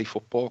lad play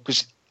football?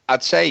 Because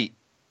I'd say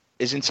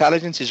his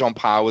intelligence is on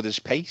par with his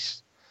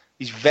pace.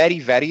 He's very,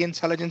 very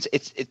intelligent.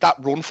 It's that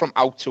run from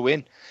out to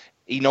in.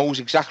 He knows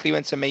exactly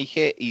when to make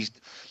it. It's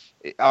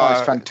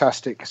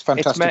fantastic. It's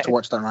fantastic to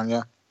watch that run.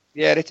 Yeah.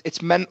 Yeah,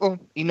 it's mental.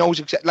 He knows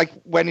exactly. Like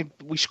when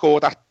we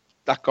scored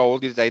that goal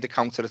the other day, the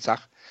counter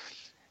attack.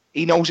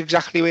 He knows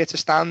exactly where to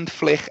stand,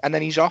 flick, and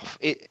then he's off.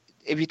 If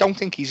you don't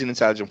think he's an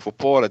intelligent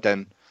footballer,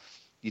 then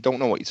you don't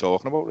know what you're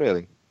talking about,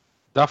 really.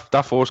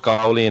 That first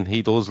goal, Ian,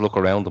 he does look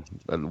around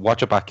him.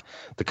 Watch it back.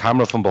 The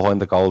camera from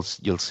behind the goals,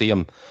 you'll see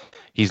him.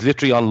 He's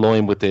literally on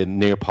line with the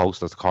near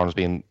post as the corner's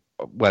being.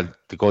 Well,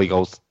 the guy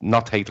goes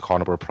not take the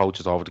corner, but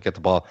approaches over to get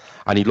the ball,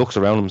 and he looks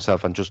around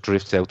himself and just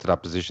drifts out to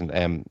that position.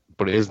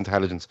 but it is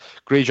intelligence.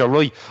 Greige, you're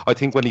right. I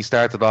think when he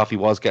started off, he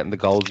was getting the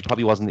goals. He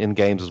probably wasn't in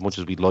games as much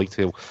as we'd like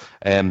to,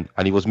 and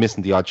he was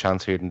missing the odd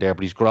chance here and there.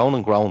 But he's grown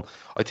and grown.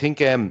 I think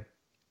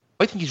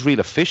he's real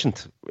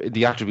efficient in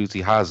the attributes he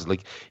has.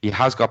 Like, he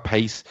has got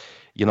pace.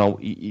 You know,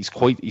 he's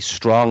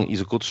strong. He's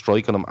a good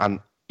strike on him,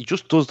 and he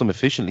just does them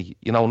efficiently.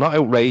 You know, not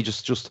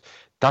outrageous. Just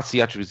that's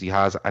the attributes he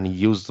has, and he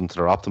uses them to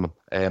their optimum.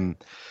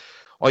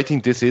 I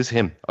think this is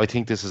him. I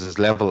think this is his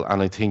level,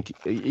 and I think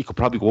he could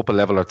probably go up a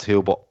level or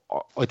two. But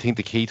I think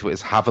the key to it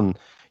is having,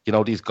 you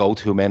know, these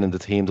go-to men in the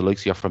team, the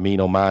likes of your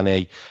Firmino,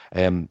 Mane,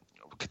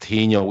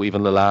 Coutinho,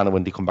 even Lallana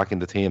when they come back in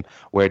the team,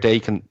 where they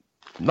can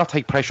not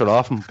take pressure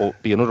off him,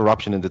 but be another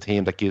option in the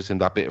team that gives him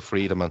that bit of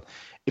freedom. And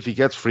if he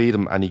gets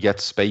freedom and he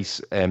gets space,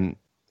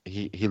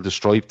 he'll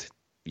destroy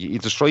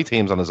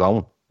teams on his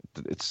own.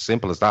 It's as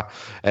simple as that.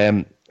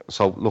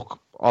 So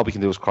look, all we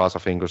can do is cross our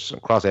fingers,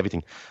 cross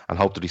everything, and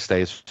hope that he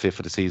stays fit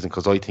for the season,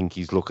 because I think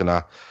he's looking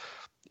at,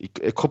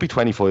 it could be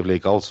 25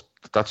 league goals.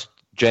 That's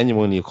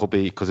genuinely, it could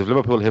be, because if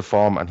Liverpool hit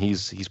form and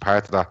he's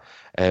part of that,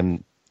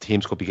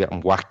 teams could be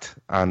getting whacked,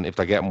 and if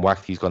they're getting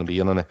whacked, he's going to be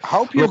in on it. I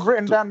hope you've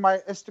written down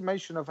my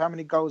estimation of how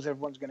many goals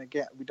everyone's going to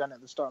get. We done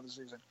at the start of the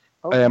season.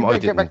 You better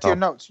get back to your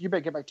notes. You better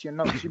get back to your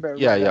notes. You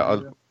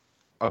better.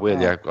 I will.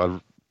 Yeah,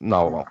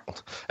 No,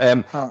 I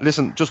won't.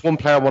 Listen, just one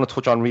player I want to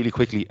touch on really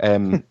quickly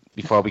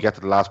before we get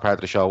to the last part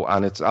of the show,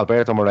 and it's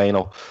Alberto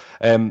Moreno.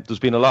 There's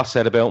been a lot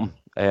said about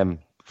him,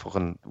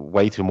 fucking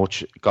way too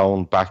much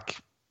going back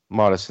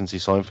more or less since he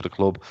signed for the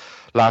club.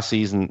 Last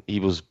season, he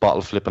was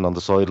bottle flipping on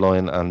the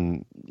sideline,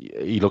 and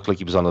he looked like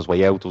he was on his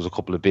way out. There was a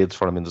couple of bids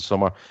for him in the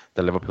summer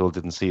that Liverpool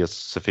didn't see as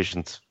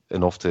sufficient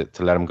enough to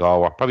let him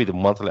go, or probably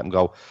didn't want to let him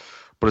go.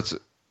 But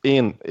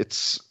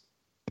it's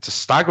a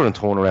staggering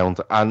turnaround,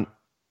 and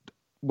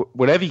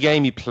with every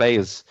game he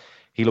plays,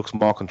 he looks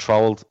more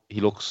controlled. He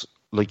looks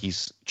like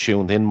he's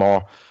tuned in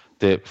more.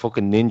 The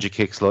fucking ninja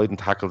kick sliding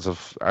tackles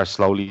are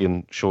slowly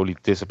and surely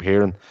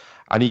disappearing.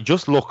 And he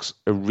just looks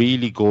a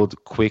really good,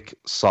 quick,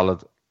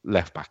 solid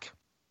left back.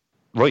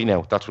 Right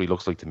now, that's what he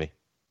looks like to me.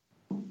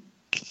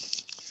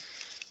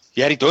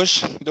 Yeah, he does.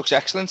 He looks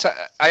excellent.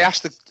 I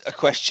asked a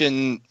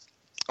question,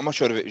 I'm not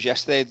sure if it was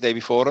yesterday, the day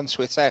before, on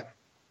Twitter.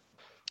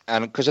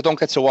 And because I don't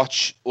get to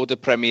watch other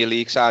Premier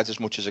League sides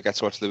as much as I get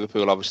to watch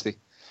Liverpool, obviously.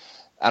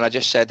 And I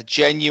just said, the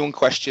genuine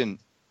question,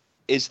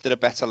 is there a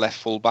better left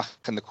fullback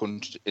in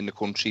the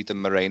country than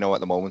Moreno at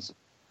the moment?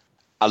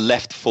 A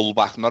left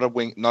fullback, not a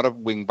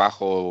wing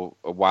back or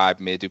a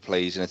wide mid who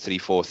plays in a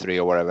 3-4-3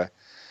 or whatever.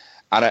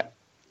 And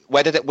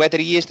whether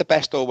he is the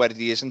best or whether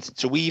he isn't,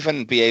 to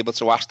even be able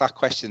to ask that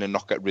question and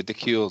not get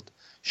ridiculed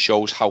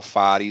shows how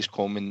far he's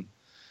come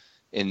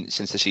in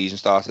since the season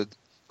started.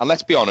 And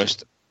let's be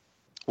honest,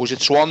 was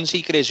it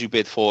Swansea who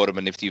bid for him,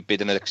 and if you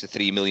bid an extra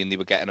 3 million, they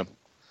were getting him?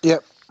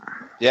 Yep.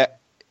 Yeah.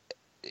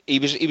 He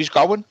was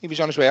going. He was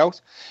on his way out.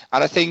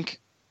 And I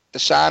think the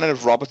signing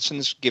of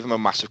Robertson's given him a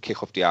massive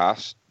kick up the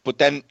arse. But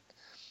then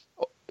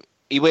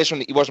he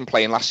wasn't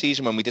playing last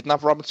season when we didn't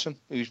have Robertson.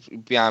 He was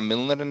behind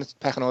Milner in the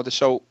pecking order.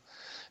 So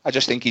I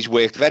just think he's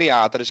worked very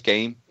hard at his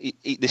game.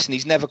 Listen,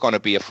 he's never going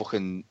to be a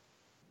fucking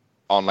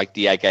on like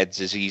the eggheads.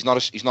 He's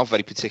not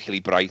very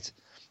particularly bright.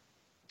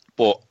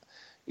 But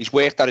he's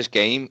worked at his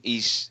game.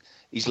 He's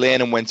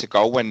learning when to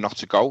go, when not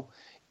to go.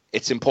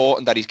 It's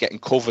important that he's getting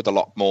covered a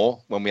lot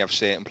more when we have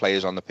certain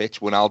players on the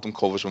pitch. Wijnaldum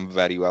covers him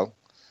very well.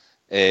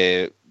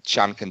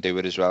 Chan can do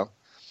it as well.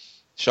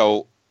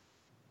 So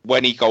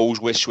when he goes,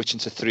 we're switching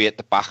to 3 at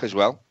the back as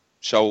well.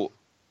 So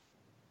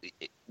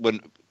when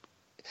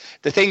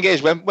the thing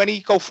is, when he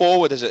go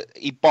forward,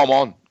 he'd bomb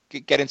on,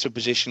 get into a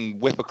position,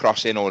 whip a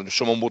cross in, or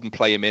someone wouldn't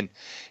play him in,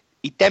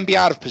 he'd then be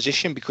out of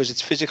position because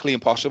it's physically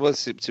impossible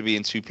to be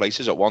in 2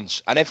 places at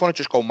once. And everyone would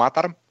just go mad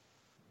at him.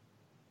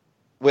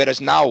 Whereas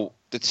now,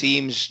 the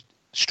team's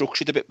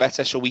structured a bit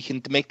better so we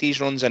can make these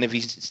runs, and if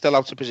he's still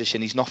out of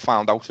position, he's not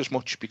found out as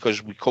much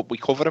because we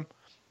cover him.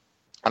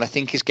 And I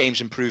think his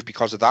game's improved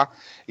because of that.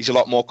 He's a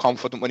lot more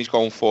confident when he's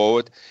going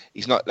forward.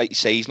 He's not, like you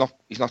say, he's not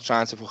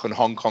trying to fucking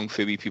Hong Kong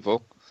Phooey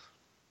people.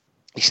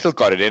 He's still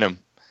got it in him.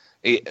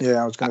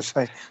 I was going to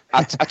say.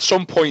 At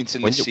some point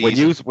in the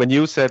season... When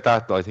you said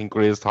that, I think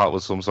Grizz thought it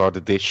was some sort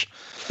of dish.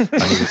 And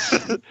it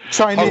was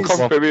Chinese. Hong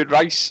Kong Phooey and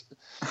rice.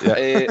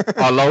 Yeah.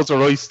 Loads of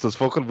rice. There's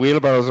fucking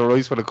wheelbarrows of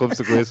rice when it comes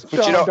to Grizz.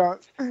 But you know,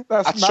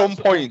 at some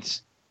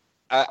point,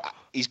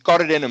 he's got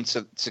it in him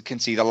to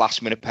concede a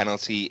last-minute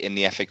penalty in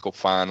the FA Cup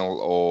final,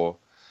 or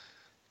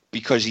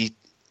because he,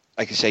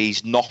 like I say,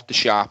 he's not the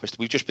sharpest.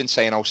 We've just been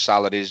saying how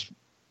Salah is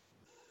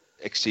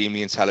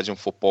extremely intelligent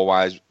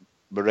football-wise.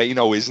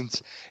 Moreno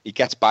isn't. He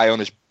gets by on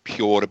his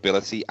pure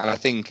ability, and I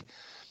think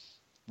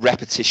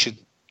repetition.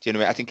 Do you know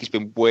what I mean? I think he's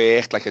been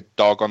worked like a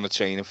dog on the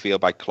training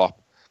field by Klopp.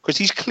 Because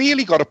he's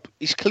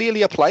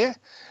clearly a player.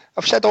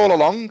 I've said all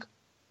along,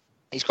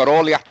 he's got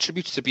all the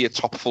attributes to be a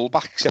top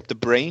fullback except the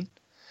brain.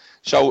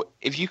 So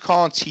if you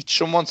can't teach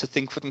someone to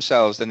think for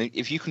themselves, then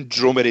if you can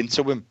drum it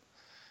into him,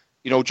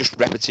 you know, just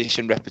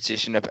repetition,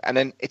 and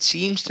then it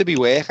seems to be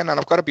working. And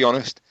I've got to be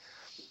honest,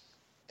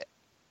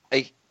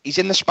 he's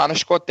in the Spanish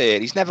squad there.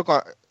 He's never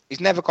got. He's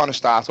never going to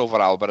start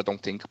over Alba, I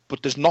don't think.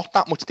 But there's not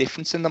that much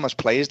difference in them as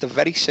players. They're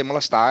very similar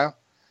style.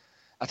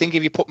 I think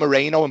if you put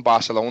Moreno in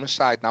Barcelona's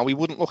side now, he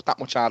wouldn't look that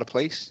much out of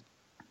place.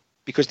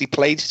 Because they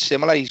played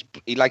similar.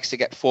 He likes to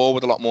get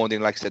forward a lot more than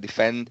he likes to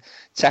defend.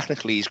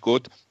 Technically, he's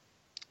good.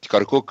 He's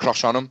got a good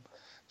cross on him.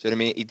 Do you know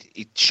what I mean?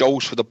 He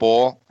shows for the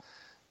ball.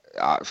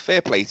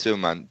 Fair play to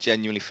him, man.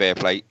 Genuinely fair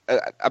play.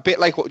 A bit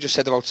like what we just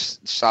said about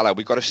Salah.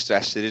 We've got to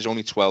stress it is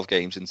only 12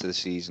 games into the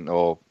season,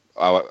 or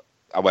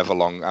however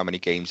long, how many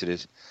games it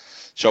is.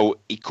 So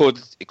it could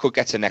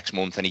get to next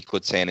month and he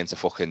could turn into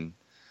fucking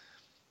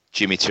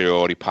Jimmy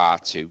Traore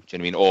part 2. Do you know what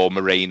I mean? Or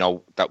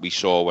Moreno that we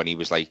saw when he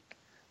was like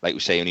we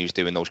say, when he was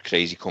doing those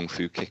crazy kung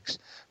fu kicks.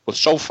 But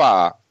so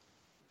far,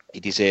 he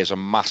deserves a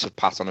massive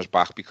pat on his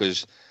back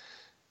because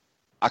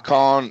I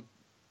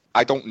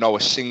don't know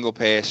a single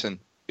person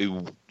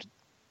who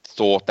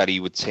thought that he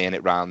would turn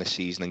it round this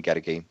season and get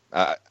a game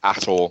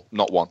at all.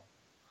 Not one.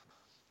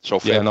 So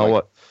fair you know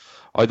what?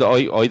 I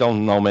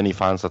don't know many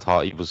fans that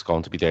thought he was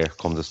going to be there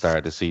come the start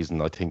of the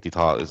season. I think they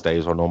thought his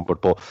days were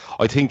numbered. But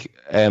I think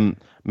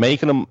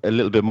making him a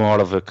little bit more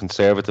of a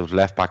conservative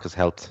left back has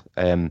helped.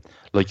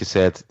 Like you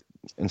said,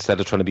 instead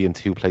of trying to be in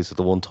two places at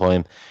the one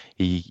time,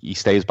 he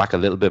stays back a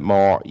little bit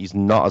more. He's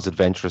not as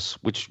adventurous,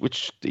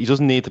 which he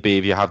doesn't need to be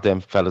if you have them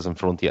fellas in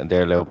front of you and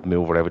they're allowed to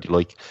move wherever they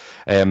like.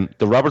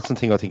 The Robertson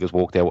thing I think has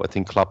worked out. I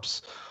think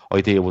Klopp's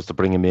idea was to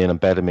bring him in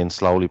and bed him in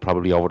slowly,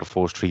 probably over the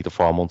first 3 to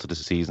 4 months of the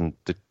season.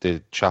 The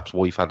chap's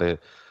wife had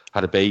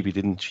a baby,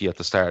 didn't she, at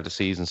the start of the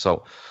season?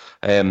 So,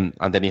 and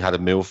then he had a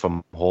move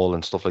from Hull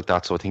and stuff like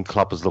that. So I think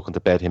Klopp is looking to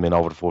bed him in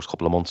over the first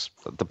couple of months.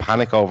 The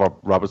panic over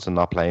Robertson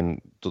not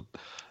playing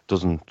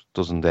doesn't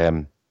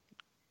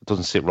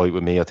sit right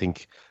with me. I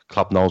think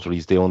Klopp knows what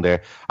he's doing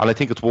there, and I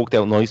think it's worked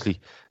out nicely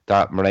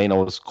that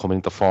Moreno is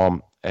coming to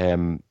form,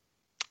 and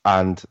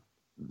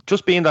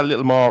just being that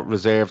little more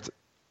reserved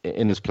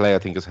in his play, I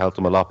think has helped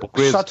him a lot. But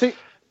Grizz,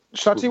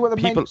 shall I tell you what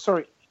the main...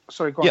 Sorry,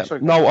 go on. Yeah,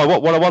 sorry. No,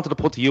 what I wanted to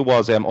put to you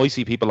was, I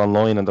see people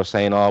online and they're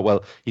saying, "Oh,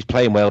 well, he's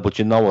playing well, but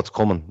you know what's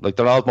coming." Like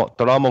they're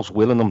almost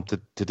willing him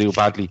to do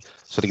badly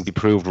so they can be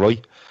proved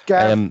right.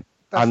 Gav,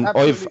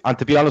 and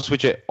to be honest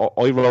with you,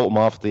 I wrote him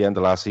off at the end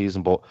of last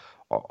season, but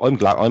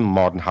I'm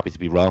more than happy to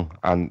be wrong,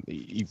 and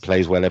he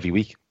plays well every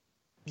week.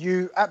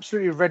 You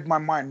absolutely read my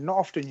mind. Not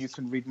often you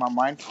can read my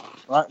mind,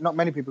 right? Not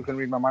many people can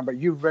read my mind, but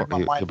you read my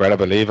mind. You better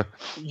believe it.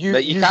 You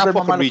can't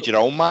fucking read your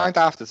own mind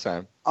half the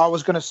time. I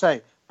was going to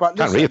say, but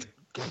listen, can't read.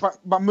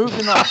 But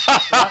moving on,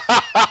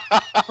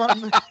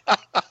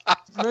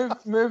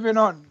 right? moving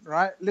on,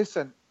 right?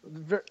 Listen,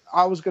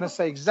 I was going to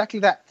say exactly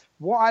that.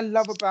 What I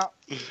love about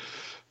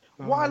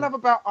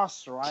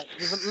us, right?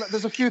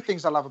 There's a few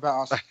things I love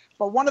about us,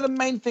 but one of the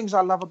main things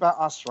I love about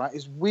us, right,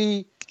 is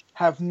we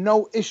have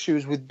no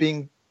issues with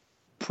being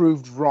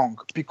proved wrong,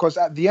 because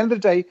at the end of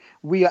the day,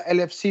 we are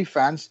LFC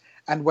fans,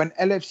 and when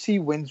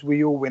LFC wins,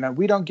 we all win, and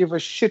we don't give a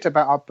shit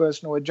about our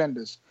personal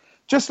agendas.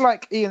 Just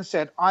like Ian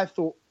said, I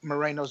thought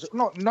Moreno's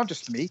not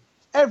just me.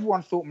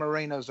 Everyone thought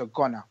Moreno's a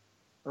goner,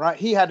 right?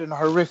 He had a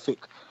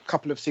horrific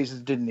couple of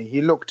seasons, didn't he?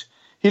 He looked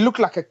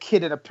like a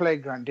kid in a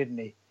playground, didn't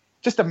he?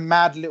 Just a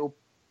mad little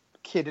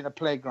kid in a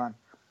playground.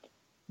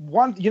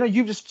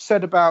 You just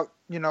said about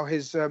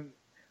his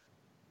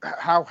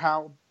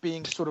how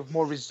being sort of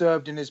more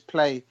reserved in his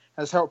play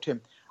has helped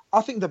him.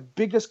 I think the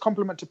biggest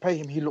compliment to pay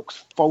him, he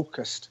looks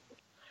focused.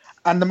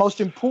 And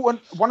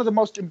one of the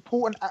most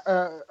important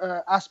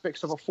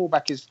aspects of a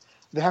fullback is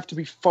they have to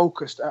be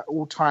focused at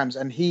all times.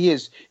 And he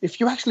is. If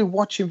you actually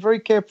watch him very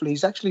carefully,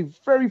 he's actually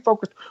very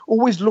focused,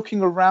 always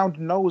looking around,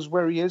 knows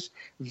where he is.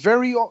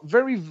 Very,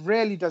 very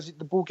rarely does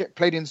the ball get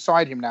played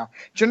inside him now.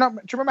 Do you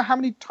remember how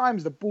many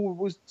times the ball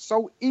was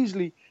so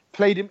easily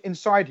played him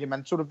inside him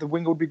and sort of the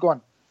winger would be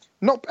gone?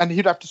 And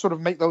he'd have to sort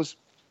of make those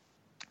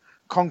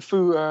kung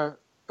fu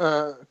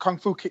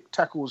kick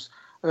tackles,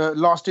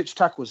 last-ditch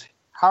tackles.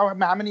 How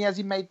many has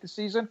he made this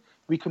season?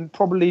 We can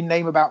probably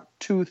name about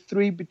 2,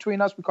 3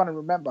 between us. We can't even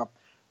remember.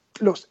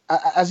 Look,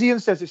 as Ian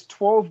says, it's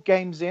 12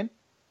 games in,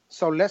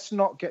 so let's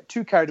not get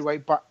too carried away.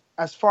 But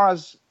as far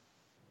as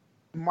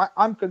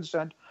I'm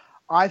concerned,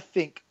 I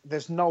think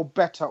there's no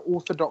better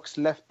orthodox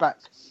left back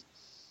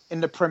in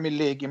the Premier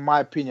League, in my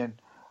opinion.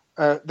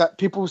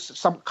 Couple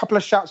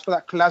of shouts for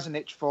that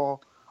Kolasinac for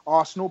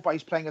Arsenal, but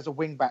he's playing as a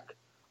wing back.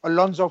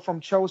 Alonso from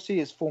Chelsea,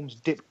 his form's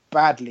dipped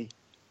badly.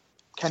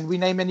 Can we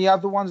name any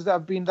other ones that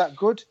have been that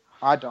good?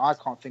 I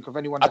can't think of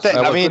anyone.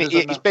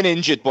 He's been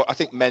injured, but I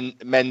think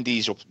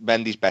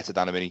Mendy's better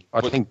than him.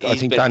 I think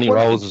Danny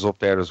Rose is up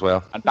there as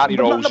well. And Danny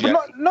Rose,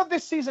 not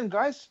this season,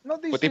 guys.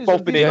 Not this season. But they've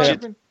both been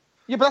injured.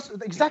 Yeah, but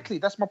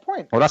that's my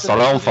point. Well, that's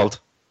our own fault.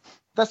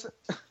 But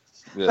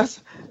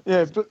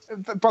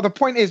the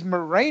point is,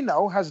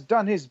 Moreno has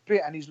done his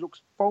bit, and he's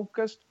looked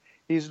focused.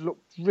 He's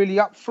looked really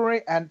up for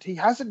it, and he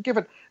hasn't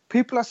given.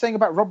 People are saying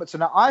about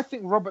Robertson. Now, I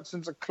think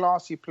Robertson's a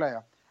classy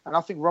player, and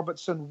I think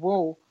Robertson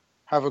will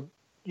have a.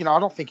 I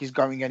don't think he's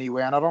going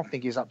anywhere, and I don't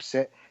think he's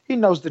upset. He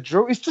knows the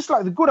drill. It's just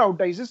like the good old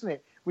days, isn't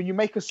it? When you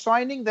make a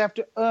signing, they have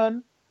to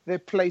earn their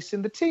place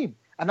in the team,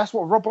 and that's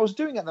what Robbo's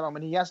doing at the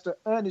moment. He has to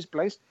earn his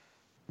place.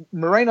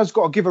 Moreno's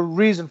got to give a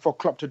reason for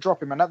Klopp to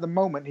drop him, and at the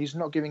moment he's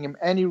not giving him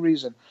any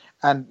reason.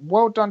 And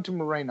well done to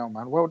Moreno,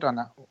 man. Well done.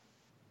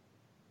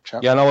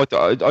 Chap. Yeah, no,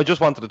 I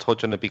just wanted to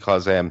touch on it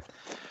because,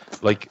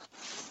 like,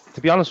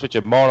 to be honest with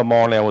you, more and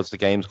more now as the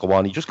games go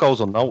on, he just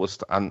goes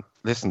unnoticed. And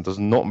listen, there's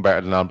nothing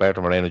better than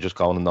Alberto Moreno just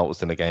going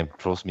unnoticed in a game.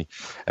 Trust me.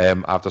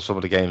 After some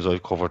of the games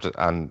I've covered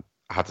and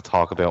had to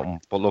talk about him,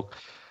 but look.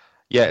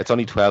 Yeah, it's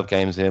only 12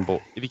 games in,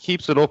 but if he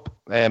keeps it up,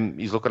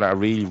 he's looking at a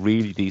really,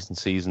 really decent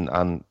season.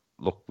 And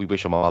look, we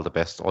wish him all the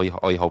best. I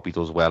hope he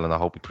does well, and I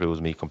hope he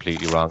proves me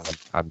completely wrong.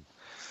 And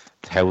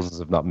thousands,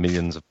 if not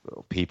millions, of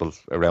people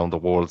around the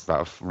world that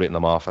have written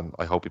him off, and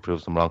I hope he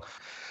proves them wrong.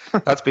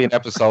 That's been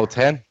episode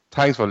 10.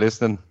 Thanks for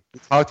listening.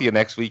 Talk to you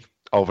next week.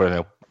 Over and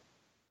out.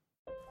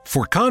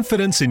 For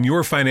confidence in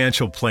your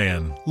financial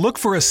plan, look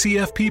for a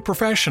CFP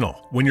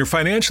professional. When your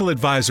financial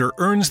advisor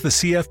earns the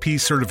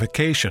CFP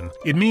certification,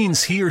 it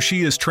means he or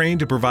she is trained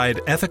to provide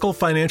ethical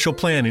financial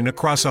planning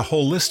across a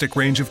holistic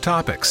range of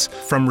topics,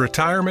 from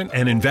retirement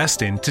and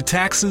investing to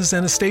taxes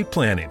and estate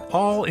planning,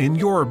 all in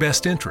your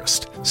best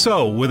interest.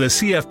 So, with a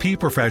CFP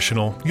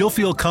professional, you'll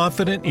feel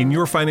confident in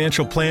your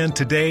financial plan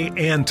today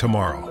and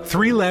tomorrow.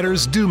 3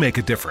 letters do make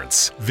a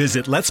difference.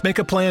 Visit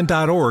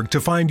letsmakeaplan.org to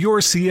find your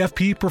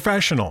CFP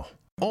professional.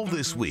 All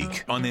this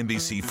week on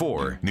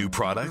NBC4, new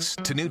products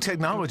to new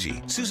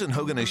technology. Susan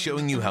Hogan is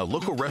showing you how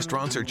local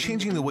restaurants are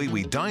changing the way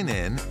we dine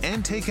in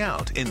and take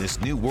out in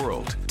this new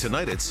world.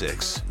 Tonight at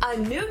 6. A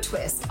new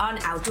twist on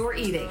outdoor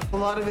eating. A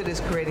lot of it is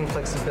creating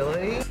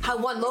flexibility. How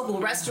one local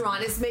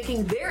restaurant is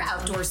making their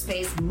outdoor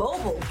space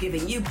mobile,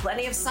 giving you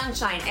plenty of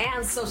sunshine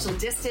and social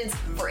distance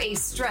for a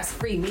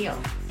stress-free meal.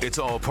 It's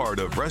all part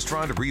of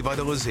restaurant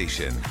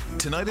revitalization.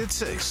 Tonight at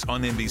 6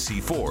 on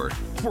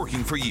NBC4,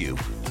 working for you.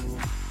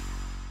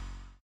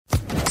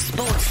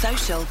 Sports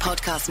Social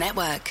Podcast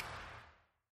Network.